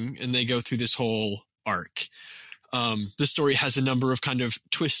now king, and they go through this whole arc. The story has a number of kind of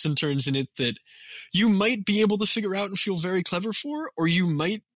twists and turns in it that you might be able to figure out and feel very clever for, or you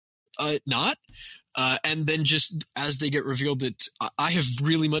might not. And then just as they get revealed, that I have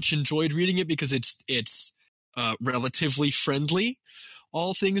really much enjoyed reading it because it's relatively friendly,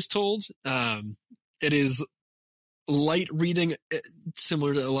 all things told. It is light reading,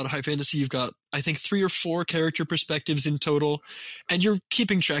 similar to a lot of high fantasy. You've got, I think, 3 or 4 character perspectives in total, and you're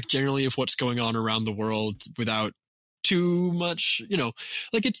keeping track generally of what's going on around the world without too much,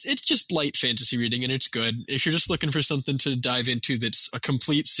 it's just light fantasy reading, and it's good. If you're just looking for something to dive into that's a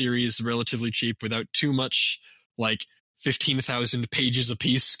complete series, relatively cheap, without too much 15,000 pages a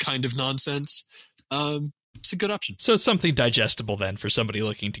piece kind of nonsense, it's a good option. So it's something digestible then for somebody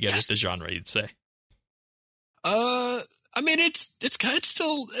looking to get into the genre, you'd say. I mean, it's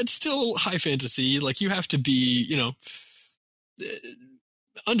still high fantasy. You have to be,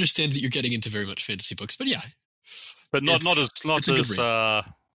 understand that you're getting into very much fantasy books, but yeah. But not as it's not a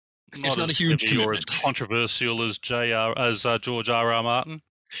huge heavy or as commitment. controversial as George R.R. Martin.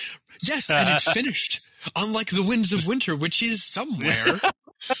 Yes, and it's finished. Unlike The Winds of Winter, which is somewhere.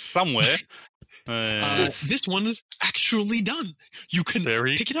 somewhere. This one is actually done. You can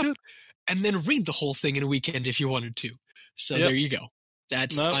pick it up and then read the whole thing in a weekend if you wanted to. So there you go.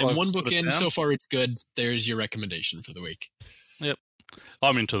 I'm one book in. So far, it's good. There's your recommendation for the week. Yep.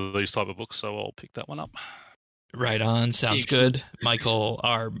 I'm into these type of books, so I'll pick that one up. Right on. Sounds good. Michael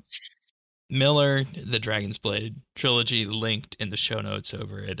R. Miller, the Dragon's Blade trilogy, linked in the show notes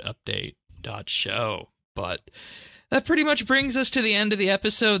over at update.show. But that pretty much brings us to the end of the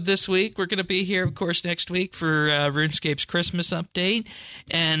episode this week. We're going to be here, of course, next week for RuneScape's Christmas update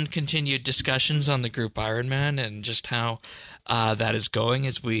and continued discussions on the Group Ironman and just how that is going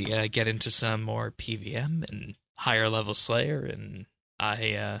as we get into some more PVM and higher level Slayer. And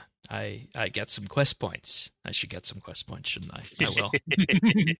I get some quest points. I should get some quest points, shouldn't I? I will.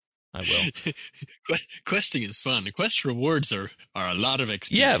 I will. Questing is fun. The quest rewards are a lot of XP.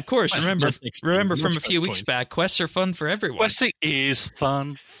 Yeah, of course. Remember from a few weeks back, quests are fun for everyone. Questing is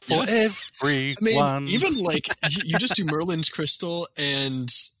fun for everyone. I mean, even like you just do Merlin's Crystal and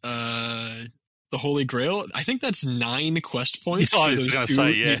the Holy Grail. I think that's 9 quest points for those 2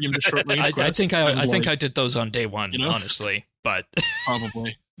 medium to short range quests. I think I did those on day 1, honestly. But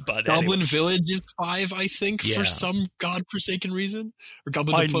probably. But Goblin anyway. Village is 5, I think, for some godforsaken reason. Or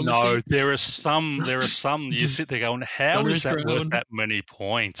Goblin Diplomacy. I know there are some. You sit there going, "How is that worth that many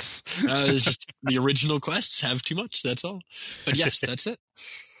points?" It's just the original quests have too much. That's all. But yes, that's it.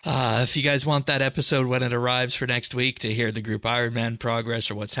 If you guys want that episode when it arrives for next week to hear the Group Ironman progress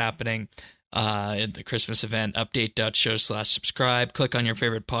or what's happening in the Christmas event, update.show/subscribe. Click on your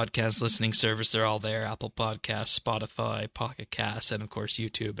favorite podcast listening service. They're all there. Apple Podcasts, Spotify, Pocket Casts, and of course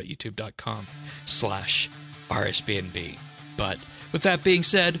YouTube at youtube.com/RSBANDB. But with that being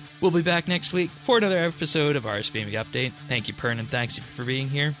said, we'll be back next week for another episode of RSBANDB Update. Thank you, Pern, and thanks for being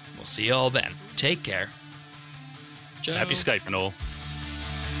here. We'll see you all then. Take care. Ciao. Happy Skype and all.